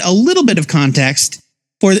even get a little bit of context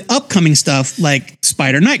for the upcoming stuff like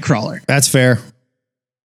Spider Nightcrawler. That's fair.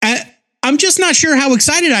 I'm just not sure how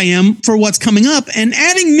excited I am for what's coming up, and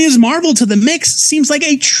adding Ms. Marvel to the mix seems like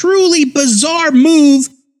a truly bizarre move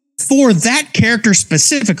for that character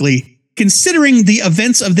specifically, considering the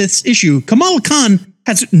events of this issue. Kamala Khan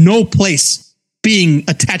has no place being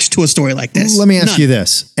attached to a story like this. Let me ask you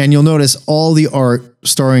this, and you'll notice all the art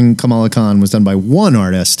starring Kamala Khan was done by one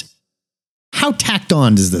artist. How tacked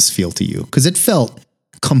on does this feel to you? Because it felt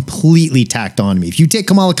completely tacked on to me. If you take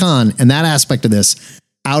Kamala Khan and that aspect of this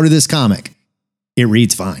out of this comic, it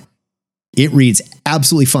reads fine. It reads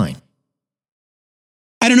absolutely fine.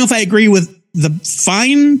 I don't know if I agree with the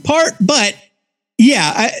fine part, but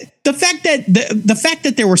yeah, the fact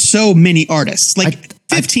that there were so many artists, like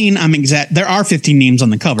 15, I'm exact. There are 15 names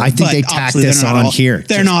on the cover. I think they tacked this on here.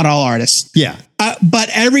 They're not all artists. Yeah.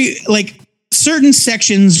 But certain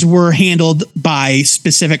sections were handled by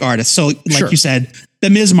specific artists. So like you said,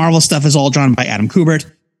 the Ms. Marvel stuff is all drawn by Adam Kubert.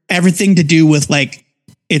 Everything to do with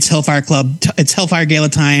it's Hellfire Club, it's Hellfire Gala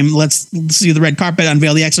time. Let's see the red carpet,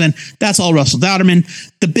 unveil the X-Men. That's all Russell Dauterman.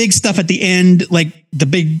 The big stuff at the end, like the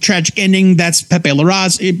big tragic ending, that's Pepe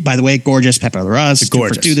Larraz. By the way, gorgeous Pepe Larraz.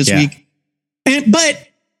 Gorgeous. 2 for 2 this week. But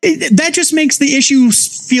that just makes the issue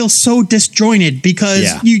feel so disjointed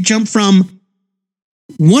because you jump from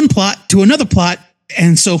one plot to another plot.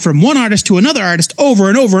 And so from one artist to another artist over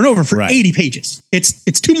and over and over for 80 pages.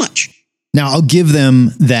 It's too much. Now I'll give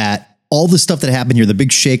them that. All the stuff that happened here, the big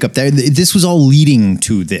shakeup there, this was all leading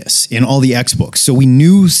to this in all the X books. So we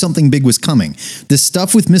knew something big was coming. The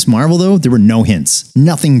stuff with Miss Marvel, though, there were no hints.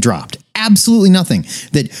 Nothing dropped. Absolutely nothing.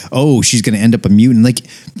 That, she's going to end up a mutant. Like,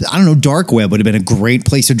 I don't know, Dark Web would have been a great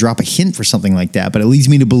place to drop a hint for something like that. But it leads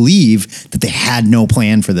me to believe that they had no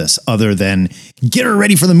plan for this other than get her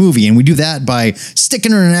ready for the movie. And we do that by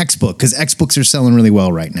sticking her in an X book because X books are selling really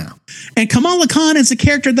well right now. And Kamala Khan is a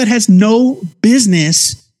character that has no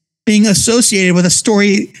business being associated with a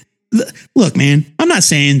story. Look, man, I'm not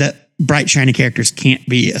saying that bright, shiny characters can't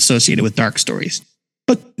be associated with dark stories,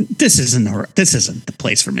 but this isn't the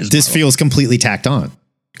place for Ms. This Marvel. feels completely tacked on.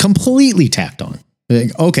 Completely tacked on.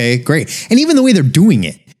 Like, okay, great. And even the way they're doing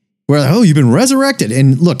it, where, you've been resurrected.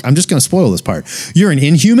 And look, I'm just going to spoil this part. You're an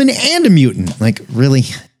Inhuman and a mutant. Like, really?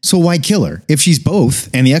 So why kill her? If she's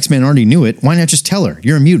both and the X-Men already knew it, why not just tell her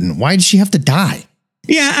you're a mutant? Why did she have to die?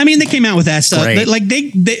 Yeah, I mean, they came out with that stuff.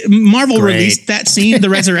 Marvel released that scene, the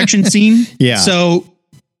resurrection scene. Yeah. So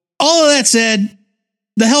all of that said,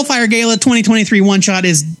 the Hellfire Gala 2023 one-shot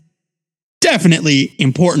is definitely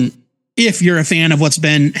important if you're a fan of what's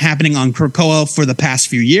been happening on Krakoa for the past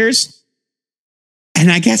few years.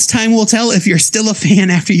 And I guess time will tell if you're still a fan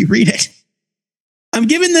after you read it. I'm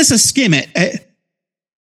giving this a skim it.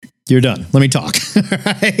 You're done. Let me talk.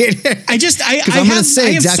 Right? I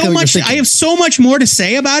have so much more to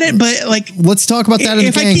say about it, but let's talk about that.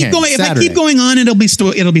 If I keep going on, it'll be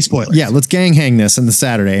spoilers. Yeah, let's gang hang this on the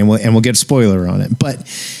Saturday, and we'll get a spoiler on it. But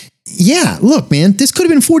yeah, look, man, this could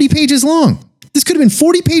have been 40 pages long. This could have been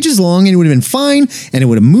 40 pages long and it would have been fine and it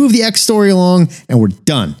would have moved the X story along and we're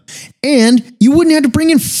done. And you wouldn't have to bring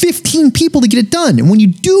in 15 people to get it done. And when you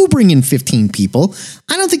do bring in 15 people,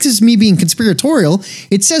 I don't think this is me being conspiratorial.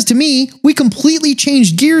 It says to me, we completely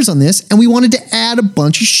changed gears on this and we wanted to add a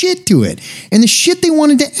bunch of shit to it. And the shit they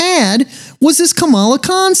wanted to add was this Kamala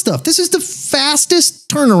Khan stuff. This is the fastest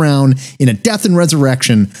turnaround in a death and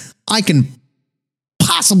resurrection I can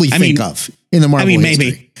possibly think of in the Marvel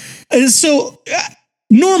history. So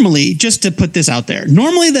normally, just to put this out there,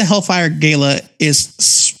 normally the Hellfire Gala is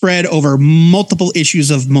spread over multiple issues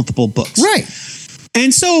of multiple books. Right.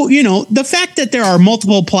 And so, the fact that there are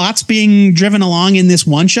multiple plots being driven along in this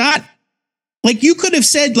one shot, you could have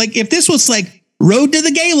said, if this was Road to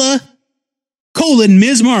the Gala,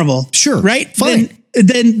 Ms. Marvel. Sure. Right? Fine.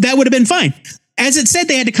 Then that would have been fine. As it said,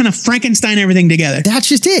 they had to kind of Frankenstein everything together. That's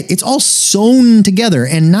just it. It's all sewn together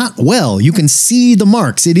and not well. You can see the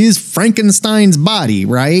marks. It is Frankenstein's body,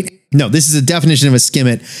 right? No, this is a definition of a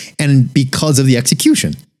skimmit. And because of the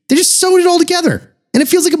execution, they just sewed it all together. And it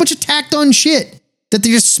feels like a bunch of tacked on shit that they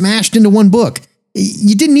just smashed into one book.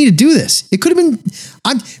 You didn't need to do this. It could have been,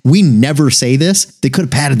 we never say this. They could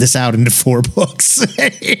have padded this out into 4 books.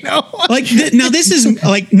 You know? Like, now this is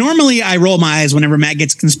like, normally I roll my eyes whenever Matt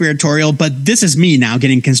gets conspiratorial, but this is me now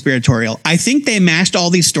getting conspiratorial. I think they mashed all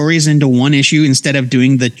these stories into one issue instead of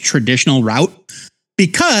doing the traditional route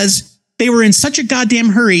because they were in such a goddamn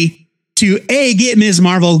hurry to A, get Ms.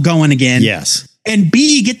 Marvel going again. Yes. And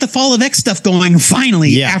B, get the Fall of X stuff going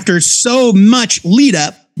finally after so much lead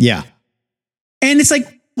up. Yeah. And it's like,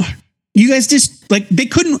 you guys just like, they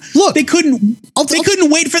couldn't wait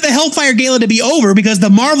for the Hellfire Gala to be over because the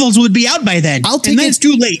Marvels would be out by then. It's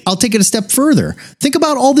too late. I'll take it a step further. Think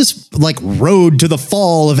about all this like road to the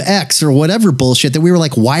fall of X or whatever bullshit that we were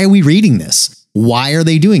like, why are we reading this? Why are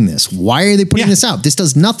they doing this? Why are they putting this out? This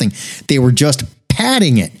does nothing. They were just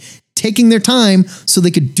padding it, taking their time so they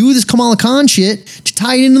could do this Kamala Khan shit to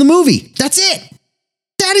tie it into the movie. That's it.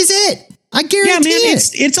 That is it. I guarantee it.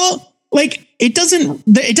 It's all like, it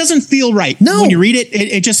doesn't feel right. No. When you read it,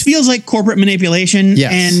 it just feels like corporate manipulation.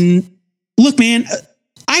 Yes. And look, man,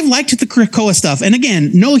 I've liked the Krakoa stuff. And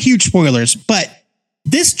again, no huge spoilers, but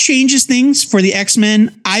this changes things for the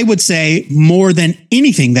X-Men, I would say, more than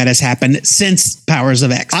anything that has happened since Powers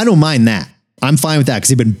of X. I don't mind that. I'm fine with that because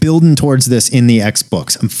they've been building towards this in the X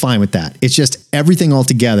books. I'm fine with that. It's just everything all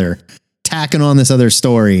together, tacking on this other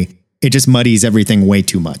story. It just muddies everything way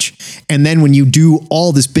too much. And then when you do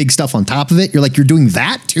all this big stuff on top of it, you're like, you're doing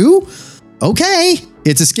that too? Okay.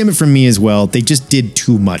 It's a skim it from me as well. They just did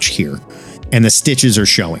too much here. And the stitches are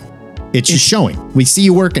showing. It's just showing. We see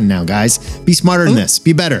you working now, guys. Be smarter than this.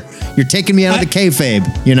 Be better. You're taking me out of the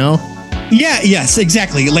kayfabe, you know? Yeah, yes,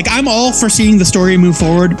 exactly. Like, I'm all for seeing the story move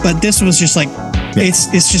forward, but this was just like,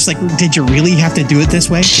 it's just like, did you really have to do it this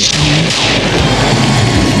way?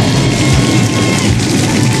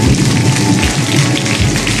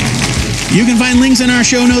 You can find links in our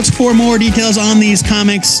show notes for more details on these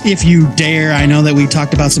comics if you dare. I know that we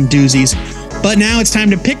talked about some doozies, but now it's time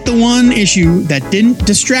to pick the one issue that didn't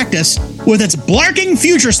distract us with its blarking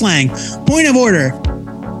future slang. Point of order.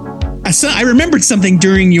 I remembered something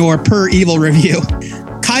during your Per Evil review.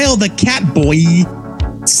 Kyle the Cat Boy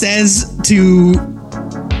says to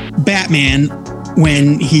Batman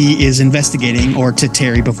when he is investigating, or to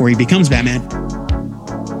Terry before he becomes Batman,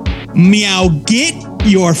 meow, get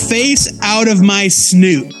your face out of my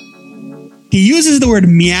snoot. He uses the word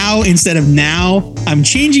meow instead of now. I'm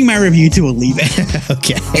changing my review to a leave it.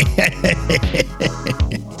 Okay.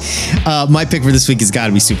 My pick for this week has got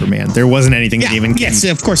to be Superman. There wasn't anything that even... Yes,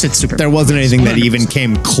 of course it's Superman. There wasn't anything 100%. That even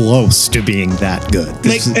came close to being that good.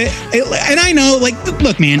 And I know, like,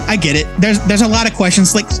 look, man, I get it. There's a lot of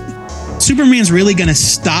questions. Like, Superman's really going to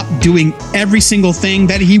stop doing every single thing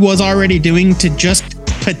that he was already doing to just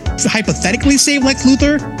hypothetically save Lex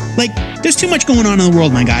Luthor? Like, there's too much going on in the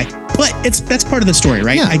world, my guy. But that's part of the story,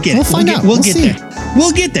 right? Yeah, I get we'll it. Find out. We'll get there.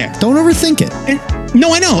 We'll get there. Don't overthink it. And,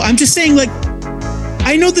 no, I know. I'm just saying, like,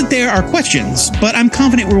 I know that there are questions, but I'm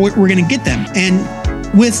confident we're going to get them. And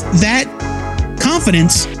with that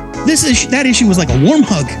confidence, that issue was like a warm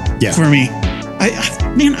hug for me. I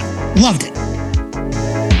loved it.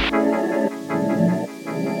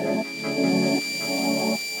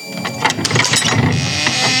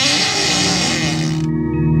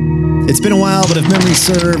 It's been a while, but if memory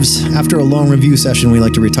serves, after a long review session, we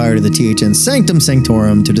like to retire to the THN Sanctum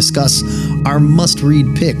Sanctorum to discuss our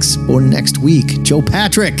must-read picks for next week. Joe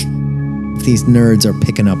Patrick, if these nerds are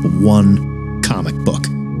picking up one comic book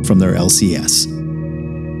from their LCS.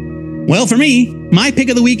 Well, for me, my pick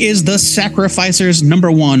of the week is The Sacrificers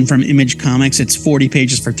 #1 from Image Comics. It's 40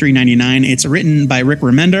 pages for $3.99. It's written by Rick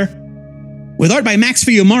Remender, with art by Max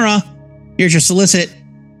Fiumara. Here's your solicit.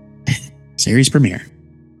 Series premiere.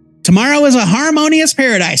 Tomorrow is a harmonious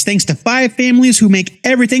paradise thanks to 5 families who make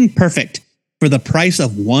everything perfect for the price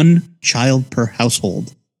of 1 child per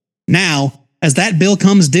household. Now, as that bill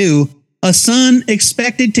comes due, a son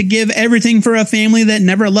expected to give everything for a family that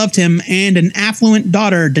never loved him and an affluent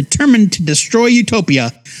daughter determined to destroy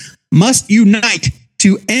utopia must unite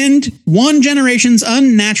to end one generation's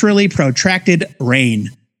unnaturally protracted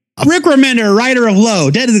reign. Rick Remender, writer of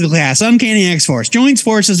Low, Dead of the Class, Uncanny X-Force, joins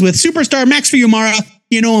forces with superstar Max Fiumara.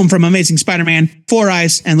 You know him from Amazing Spider-Man, Four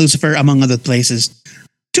Eyes, and Lucifer, among other places,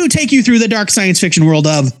 to take you through the dark science fiction world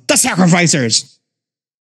of The Sacrificers.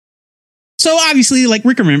 So obviously, like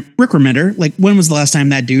Rick Remender, like, when was the last time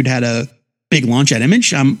that dude had a big launch at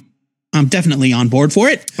Image? I'm definitely on board for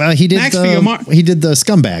it. Well, he did the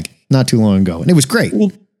Scumbag not too long ago, and it was great.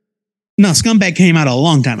 Well, no, Scumbag came out a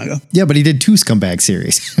long time ago. Yeah, but he did 2 Scumbag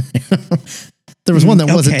series. There was one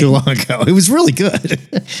that wasn't too long ago. It was really good.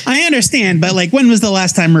 I understand, but like, when was the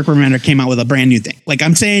last time Rick Remender came out with a brand new thing? Like,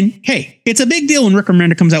 I'm saying, hey, it's a big deal when Rick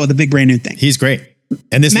Remender comes out with a big brand new thing. He's great.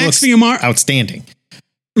 And this looks outstanding.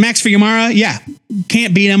 Max Fiumara, yeah,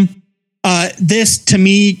 can't beat him. This to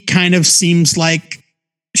me kind of seems like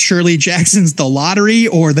Shirley Jackson's The Lottery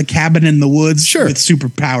or The Cabin in the Woods with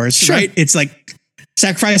superpowers, right? It's like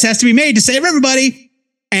sacrifice has to be made to save everybody.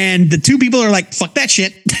 And the two people are like, fuck that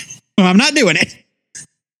shit. I'm not doing it.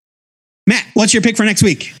 Matt, what's your pick for next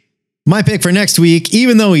week? My pick for next week,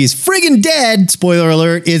 even though he's friggin' dead, spoiler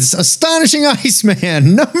alert, is Astonishing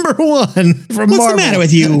Iceman, number 1 from Marvel. What's the matter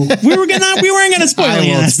with you? We weren't gonna spoil it.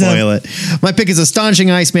 I won't spoil it. My pick is Astonishing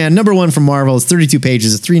Iceman, number 1 from Marvel. It's 32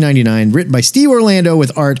 pages, $3.99, written by Steve Orlando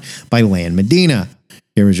with art by Lan Medina.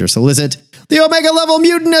 Here is your solicit. The Omega level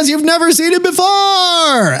mutant as you've never seen it before.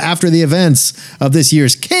 After the events of this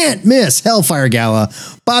year's can't miss Hellfire Gala,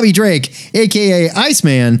 Bobby Drake, aka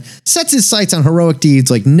Iceman, sets his sights on heroic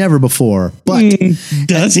deeds like never before. But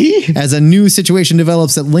does he? As a new situation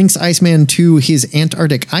develops that links Iceman to his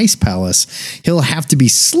Antarctic ice palace, he'll have to be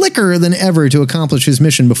slicker than ever to accomplish his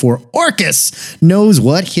mission before Orcus knows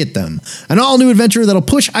what hit them. An all new adventure that'll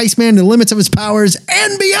push Iceman to the limits of his powers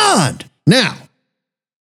and beyond. Now,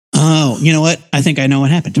 oh, you know what? I think I know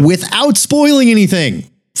what happened to him. Without spoiling anything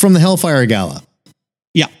from the Hellfire Gala.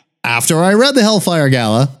 Yeah. After I read the Hellfire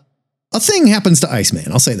Gala, a thing happens to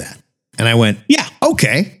Iceman. I'll say that. And I went, yeah,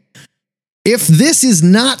 okay. If this is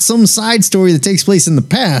not some side story that takes place in the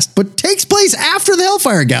past, but takes place after the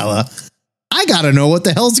Hellfire Gala, I got to know what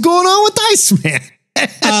the hell's going on with Iceman.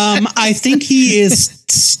 I think he is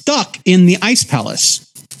stuck in the ice palace.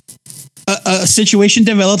 A situation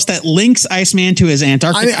develops that links Iceman to his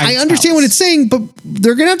Antarctic. I understand what it's saying, but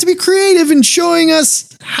they're going to have to be creative in showing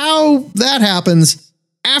us how that happens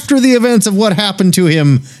after the events of what happened to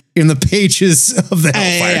him in the pages of the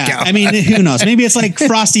Hellfire Gala. I mean, who knows? Maybe it's like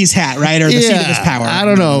Frosty's hat, right? Or the seat of his power. I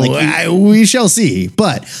don't know. Like, we shall see.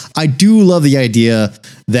 But I do love the idea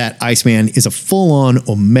that Iceman is a full-on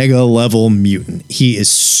Omega level mutant. He is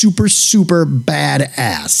super, super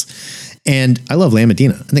badass. And I love Lan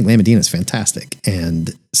Medina. I think Lan Medina is fantastic.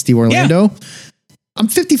 And Steve Orlando, I'm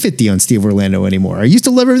 50-50 on Steve Orlando anymore. I used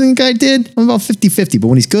to love everything the guy did. I'm about 50-50, but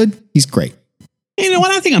when he's good, he's great. You know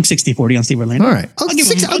what? I think I'm 60-40 on Steve Orlando. All right. I'll give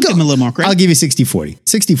him a little more credit. I'll give you 60-40.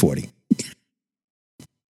 60-40.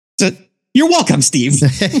 So, you're welcome, Steve. For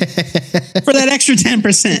that extra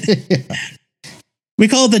 10%. We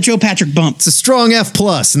call it the Joe Patrick bump. It's a strong F+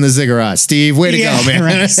 in the ziggurat. Steve, way to go, man.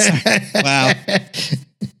 Right. Wow.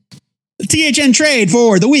 THN trade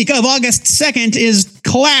for the week of August 2nd is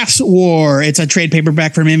Class War. It's a trade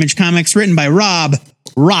paperback from Image Comics written by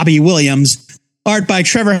Robbie Williams, art by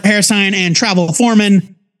Trevor Hairsine and Travel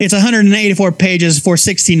Foreman. It's 184 pages for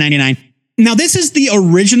 $16.99. Now, this is the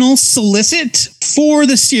original solicit for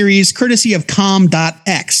the series, courtesy of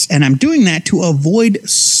com.x, and I'm doing that to avoid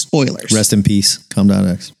spoilers. Rest in peace,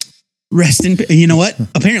 com.x. You know what?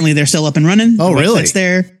 Apparently, they're still up and running. Oh, really? It's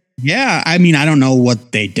there. Yeah, I mean, I don't know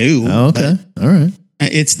what they do. Oh, okay. All right.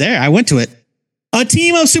 It's there. I went to it. A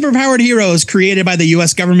team of superpowered heroes created by the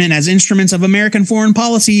U.S. government as instruments of American foreign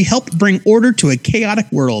policy helped bring order to a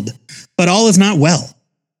chaotic world. But all is not well.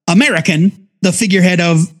 American, the figurehead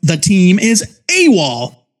of the team, is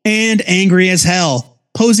AWOL and angry as hell,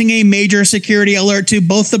 posing a major security alert to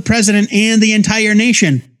both the president and the entire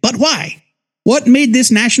nation. But why? What made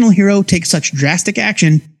this national hero take such drastic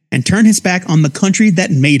action and turn his back on the country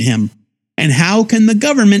that made him? And how can the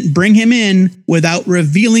government bring him in without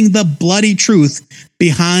revealing the bloody truth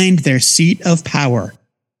behind their seat of power?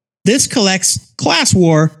 This collects Class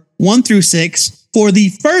War 1 through 6 for the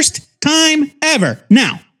first time ever.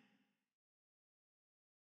 Now,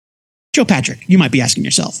 Joe Patrick, you might be asking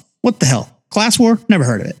yourself, what the hell? Class War? Never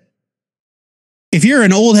heard of it. If you're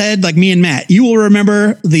an old head like me and Matt, you will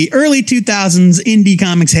remember the early 2000s indie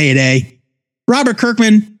comics heyday. Robert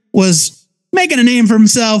Kirkman was making a name for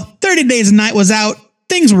himself. 30 Days a Night was out.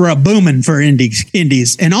 Things were a-booming for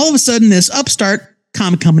indies. And all of a sudden, this upstart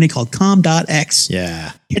comic company called com.x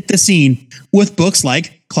hit the scene with books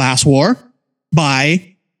like Class War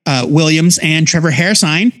by Williams and Trevor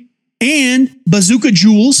Hairsine, and Bazooka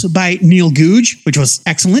Jewels by Neil Googe, which was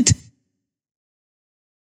excellent.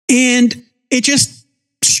 And it just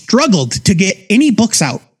struggled to get any books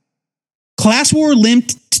out. Class War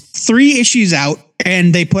limped 3 issues out,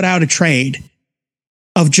 and they put out a trade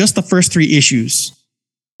of just the first 3 issues,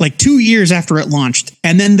 like 2 years after it launched.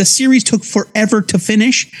 And then the series took forever to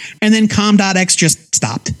finish, and then com.x just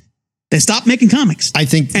stopped. They stopped making comics. I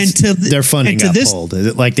think their funding got pulled.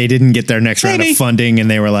 Like they didn't get their next round of funding,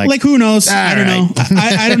 and they were like, who knows? I don't know.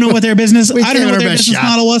 I don't know what their business. I don't know what their business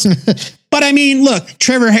model was. But I mean, look,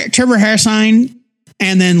 Trevor Hairsine,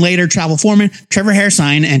 and then later Travel Foreman. Trevor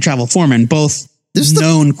Hairsine and Travel Foreman, both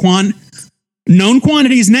known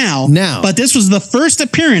quantities now. But this was the first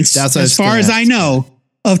appearance, as far as I know,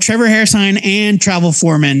 of Trevor Hairsine and Travel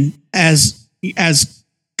Foreman as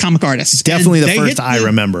comic artists. Definitely the first I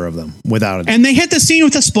remember of them, without a doubt. And they hit the scene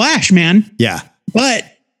with a splash, man. Yeah. But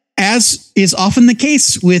as is often the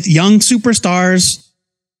case with young superstars,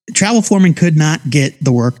 Travel Foreman could not get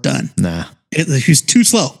the work done. Nah. He was too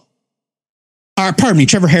slow. Pardon me,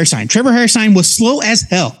 Trevor Hairsine. Trevor Hairsine was slow as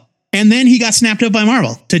hell. And then he got snapped up by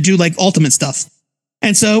Marvel to do like Ultimate stuff.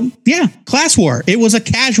 And so, yeah, Class War. It was a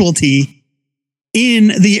casualty in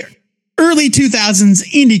the early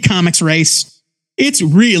 2000s indie comics race. It's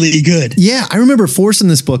really good. Yeah, I remember forcing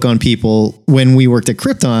this book on people when we worked at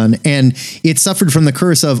Krypton, and it suffered from the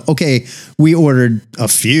curse of, okay, we ordered a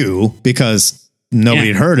few because nobody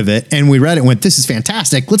had heard of it, and we read it and went, this is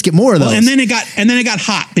fantastic. Let's get more of those. Well, and then it got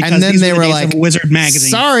hot because and then they were like, Wizard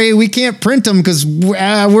magazine. Sorry, we can't print them because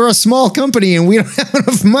we're a small company and we don't have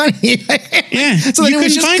enough money. Yeah, so it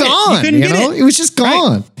was just gone. It was just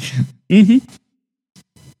gone. Right. Mm-hmm.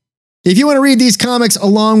 If you want to read these comics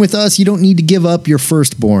along with us, you don't need to give up your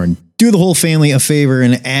firstborn. Do the whole family a favor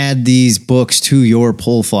and add these books to your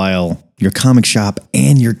pull file. Your comic shop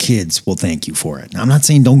and your kids will thank you for it. Now, I'm not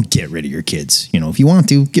saying don't get rid of your kids. You know, if you want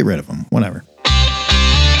to, get rid of them. Whatever.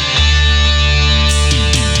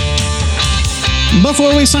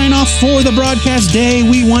 Before we sign off for the broadcast day,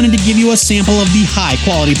 we wanted to give you a sample of the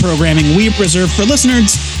high-quality programming we've reserved for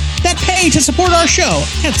listeners that pay to support our show.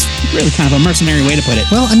 That's really kind of a mercenary way to put it.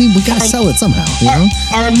 Well, I mean, we got to sell it somehow.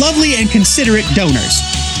 Our lovely and considerate donors.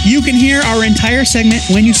 You can hear our entire segment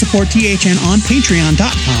when you support THN on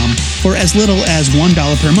patreon.com for as little as $1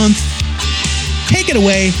 per month. Take it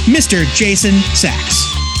away, Mr. Jason Sachs.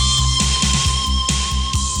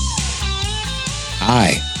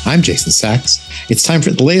 Hi, I'm Jason Sachs. It's time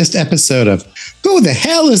for the latest episode of Who the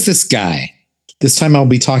Hell is This Guy? This time I'll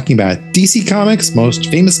be talking about DC Comics' most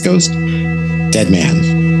famous ghost,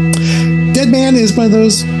 Deadman. Deadman is one of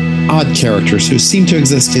those odd characters who seem to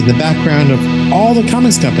exist in the background of all the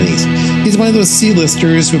comics companies. He's one of those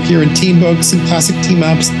C-listers who appear in team books and classic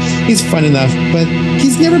team-ups. He's fun enough, but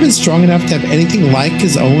he's never been strong enough to have anything like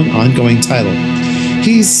his own ongoing title.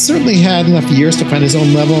 He's certainly had enough years to find his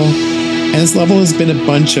own level, and his level has been a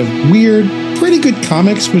bunch of weird, pretty good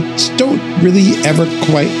comics which don't really ever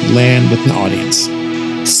quite land with an audience.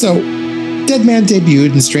 So, Deadman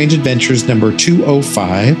debuted in Strange Adventures number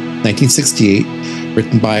 205, 1968,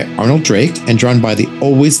 written by Arnold Drake and drawn by the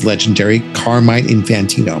always legendary Carmine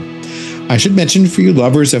Infantino. I should mention, for you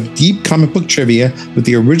lovers of deep comic book trivia, that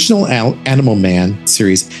the original Animal Man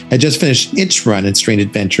series had just finished its run in Strange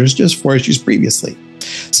Adventures just 4 issues previously.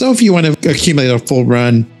 So if you want to accumulate a full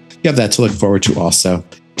run, you have that to look forward to also.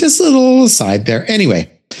 Just a little aside there.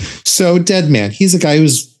 Anyway, so Deadman, he's a guy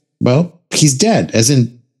who's, well, he's dead, as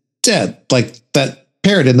in dead, like that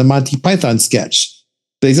parrot in the Monty Python sketch.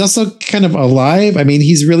 But he's also kind of alive. I mean,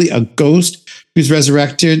 he's really a ghost who's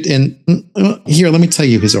resurrected. And here, let me tell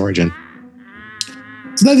you his origin.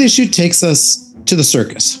 So that issue takes us to the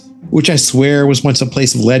circus, which I swear was once a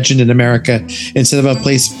place of legend in America, instead of a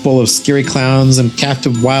place full of scary clowns and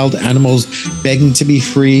captive wild animals begging to be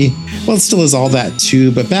free. Well, it still is all that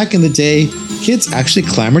too, but back in the day, kids actually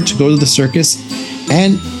clamored to go to the circus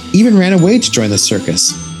and even ran away to join the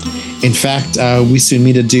circus. In fact, we soon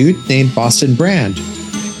meet a dude named Boston Brand,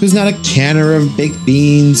 who's not a canner of baked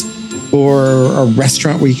beans or a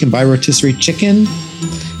restaurant where you can buy rotisserie chicken.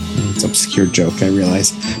 It's an obscure joke, I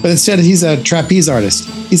realize. But instead, he's a trapeze artist.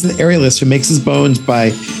 He's an aerialist who makes his bones by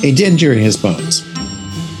endangering his bones.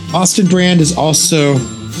 Boston Brand is also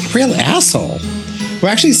a real asshole, who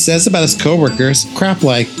actually says about his coworkers crap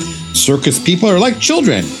like, circus people are like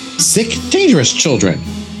children, sick, dangerous children.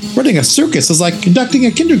 Running a circus is like conducting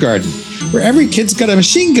a kindergarten, where every kid's got a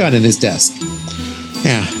machine gun in his desk.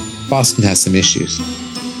 Yeah, Boston has some issues.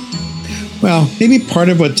 Well, maybe part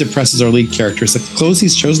of what depresses our lead character is the clothes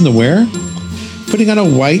he's chosen to wear. Putting on a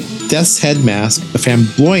white death's head mask, a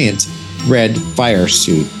flamboyant red fire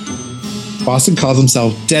suit. Boston calls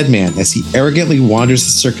himself Deadman as he arrogantly wanders the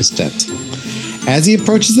circus tent. As he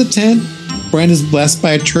approaches the tent, Brand is blessed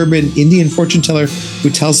by a turbaned Indian fortune teller who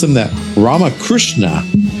tells him that Ramakrishna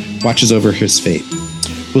watches over his fate.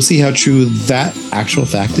 We'll see how true that actual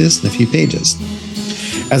fact is in a few pages.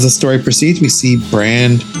 As the story proceeds, we see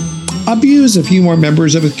Brand abuse a few more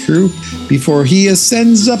members of his crew before he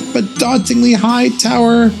ascends up a dauntingly high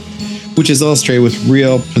tower which is illustrated with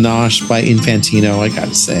real panache by Infantino, I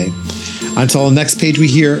gotta say. Until the next page we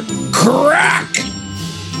hear, crack!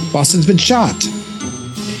 Boston's been shot.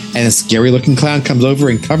 And a scary-looking clown comes over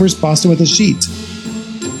and covers Boston with a sheet.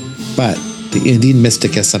 But the Indian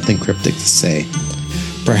mystic has something cryptic to say.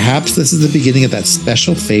 Perhaps this is the beginning of that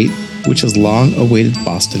special fate which has long awaited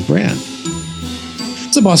Boston Brand.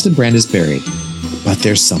 So Boston Brand is buried, but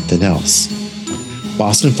there's something else.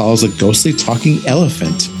 Boston follows a ghostly talking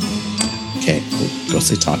elephant. Okay,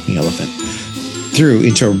 ghostly talking elephant. Through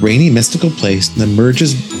into a rainy mystical place and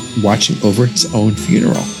emerges watching over his own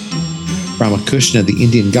funeral. Ramakrishna, the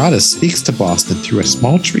Indian goddess, speaks to Boston through a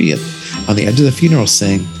small tree on the edge of the funeral,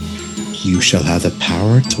 saying, "You shall have the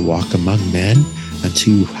power to walk among men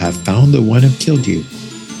until you have found the one who killed you."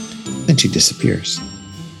 Then she disappears.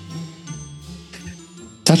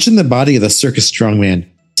 Touching the body of the circus strongman,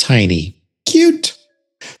 Tiny, cute,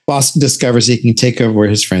 Boston discovers he can take over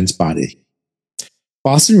his friend's body.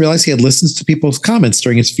 Boston realized he had listened to people's comments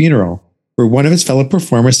during his funeral, where one of his fellow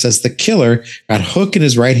performers says the killer got a hook in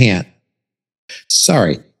his right hand.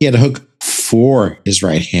 Sorry, he had a hook for his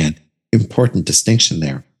right hand. Important distinction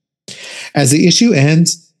there. As the issue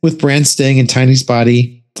ends with Brand staying in Tiny's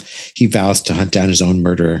body, he vows to hunt down his own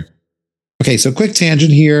murderer. Okay, so quick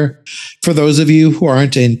tangent here. For those of you who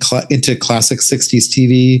aren't into classic 60s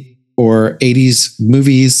TV or 80s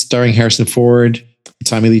movies starring Harrison Ford,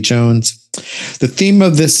 Tommy Lee Jones, the theme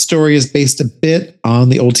of this story is based a bit on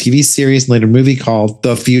the old TV series and later movie called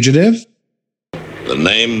The Fugitive. The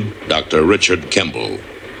name, Dr. Richard Kimball.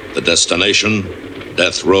 The destination,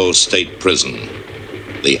 Death Row State Prison.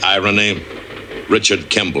 The irony, Richard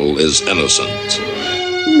Kimball is innocent.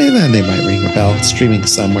 Maybe they might ring a bell, streaming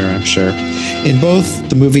somewhere, I'm sure. In both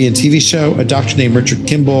the movie and TV show, a doctor named Richard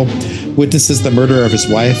Kimball witnesses the murder of his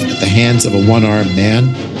wife at the hands of a one-armed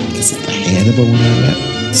man. I guess it's the hand of a one-armed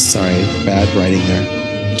man. Sorry, bad writing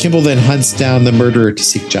there. Kimball then hunts down the murderer to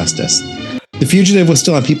seek justice. The Fugitive was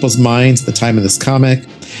still on people's minds at the time of this comic,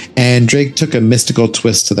 and Drake took a mystical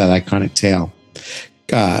twist to that iconic tale.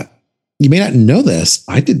 You may not know this.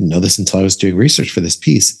 I didn't know this until I was doing research for this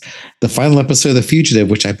piece. The final episode of The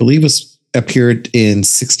Fugitive, which I believe appeared in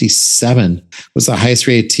 1967, was the highest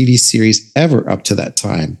rated TV series ever up to that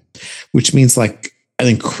time, which means like an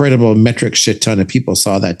incredible metric shit ton of people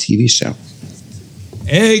saw that TV show.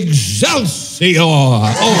 Excelsior!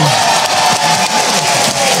 Oh.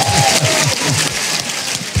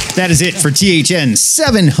 That is it for THN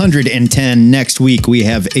 710. Next week, we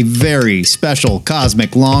have a very special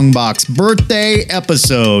Cosmic Long Box birthday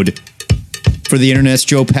episode. For the Internet's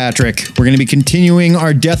Joe Patrick, we're going to be continuing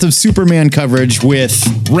our Death of Superman coverage with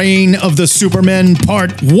Reign of the Supermen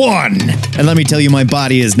Part 1. And let me tell you, my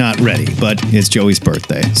body is not ready, but it's Joey's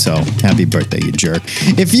birthday, so happy birthday, you jerk.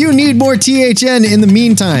 If you need more THN in the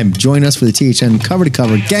meantime, join us for the THN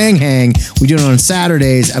cover-to-cover gang hang. We do it on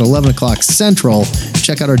Saturdays at 11 o'clock Central.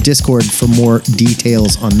 Check out our Discord for more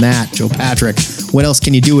details on that. Joe Patrick, what else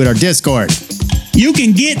can you do at our Discord? You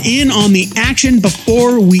can get in on the action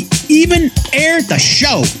before we even air the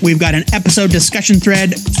show. We've got an episode discussion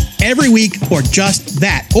thread every week for just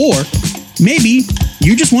that. Or maybe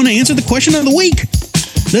you just want to answer the question of the week.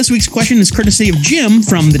 This week's question is courtesy of Jim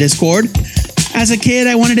from the Discord. As a kid,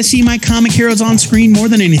 I wanted to see my comic heroes on screen more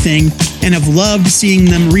than anything, and have loved seeing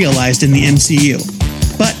them realized in the MCU.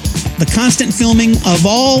 But the constant filming of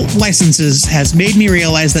all licenses has made me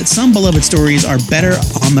realize that some beloved stories are better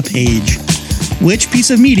on the page. Which piece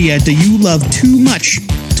of media do you love too much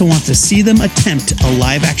to want to see them attempt a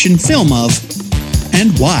live-action film of,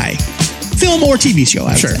 and why? Film or TV show,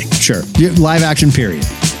 I would say. Sure. Live-action, period.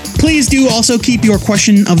 Please do also keep your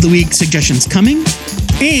question of the week suggestions coming.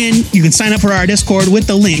 And you can sign up for our Discord with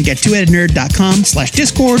the link at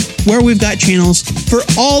twoheadednerd.com/Discord, where we've got channels for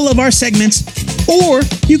all of our segments. Or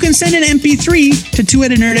you can send an MP3 to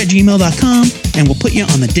twoheadednerd@gmail.com, and we'll put you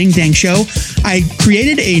on the Ding Dang Show. I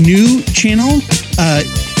created a new channel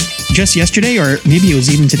just yesterday, or maybe it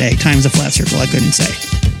was even today. Time's a flat circle, I couldn't say.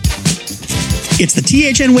 It's the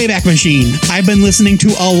THN Wayback Machine. I've been listening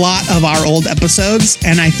to a lot of our old episodes,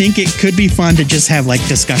 and I think it could be fun to just have like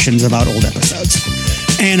discussions about old episodes.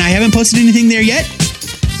 And I haven't posted anything there yet.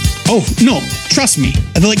 Oh, no, trust me.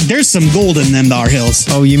 There's some gold in them Dar Hills.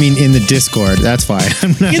 Oh, you mean in the Discord? That's fine.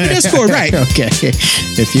 In the Discord, right. Okay,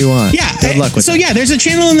 if you want. Yeah. Good luck with that. So, yeah, there's a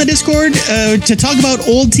channel in the Discord to talk about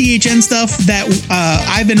old THN stuff that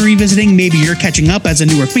I've been revisiting. Maybe you're catching up as a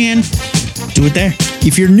newer fan. Do it there.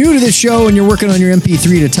 If you're new to this show and you're working on your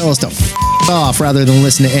MP3 to tell us to off rather than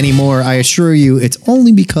listen to any more, I assure you it's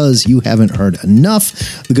only because you haven't heard enough.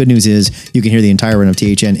 The good news is you can hear the entire run of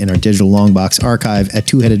THN in our digital long box archive at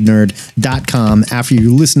twoheadednerd.com. After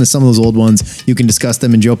you listen to some of those old ones, you can discuss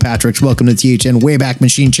them in Joe Patrick's Welcome to THN Wayback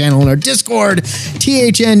Machine channel in our Discord.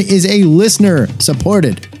 THN is a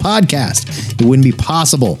listener-supported podcast. It wouldn't be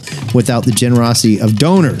possible without the generosity of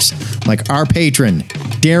donors like our patron,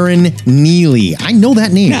 Darren Neely. I know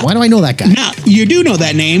that name. Now, why do I know that guy? Now, you do know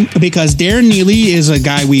that name because Darren Neely is a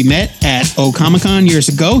guy we met at Comic-Con years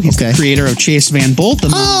ago. He's the creator of Chase Van Bolt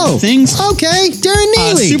and other things. Okay, Darren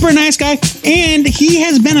Neely. Super nice guy. And he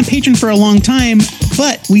has been a patron for a long time,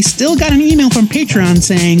 but we still got an email from Patreon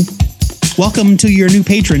saying, welcome to your new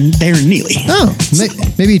patron, Darren Neely. Oh,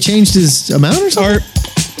 maybe he changed his amount or something? Or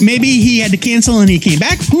maybe he had to cancel and he came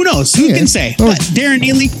back. Who knows? Who can say? But Darren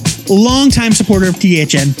Neely, longtime supporter of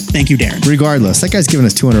THN. Thank you, Darren. Regardless, that guy's giving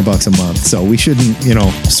us $200 a month, so we shouldn't,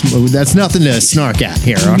 that's nothing to snark at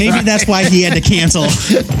here. Maybe that's why he had to cancel.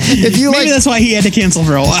 That's why he had to cancel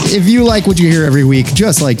for a while. If you like what you hear every week,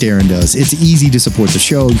 just like Darren does, it's easy to support the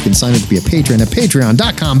show. You can sign up to be a patron at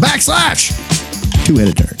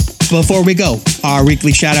patreon.com/2headed nerd. Before we go, our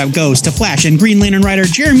weekly shout out goes to Flash and Green Lantern writer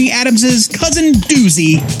Jeremy Adams' cousin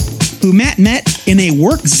Doozy, who Matt met in a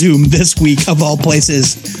work Zoom this week of all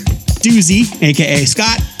places. Doozy, aka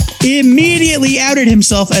Scott, immediately outed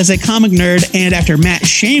himself as a comic nerd, and after Matt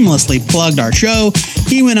shamelessly plugged our show,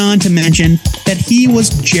 he went on to mention that he was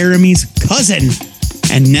Jeremy's cousin.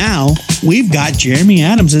 And now we've got Jeremy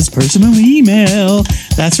Adams' personal email.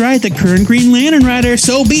 That's right, the current Green Lantern writer.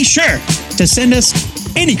 So be sure to send us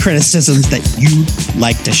any criticisms that you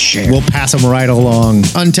like to share. We'll pass them right along.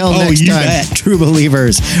 Until next time, true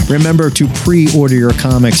believers, remember to pre-order your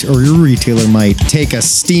comics or your retailer might take a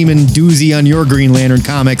steaming doozy on your Green Lantern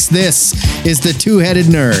comics. This is the Two-Headed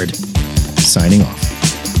Nerd, signing off.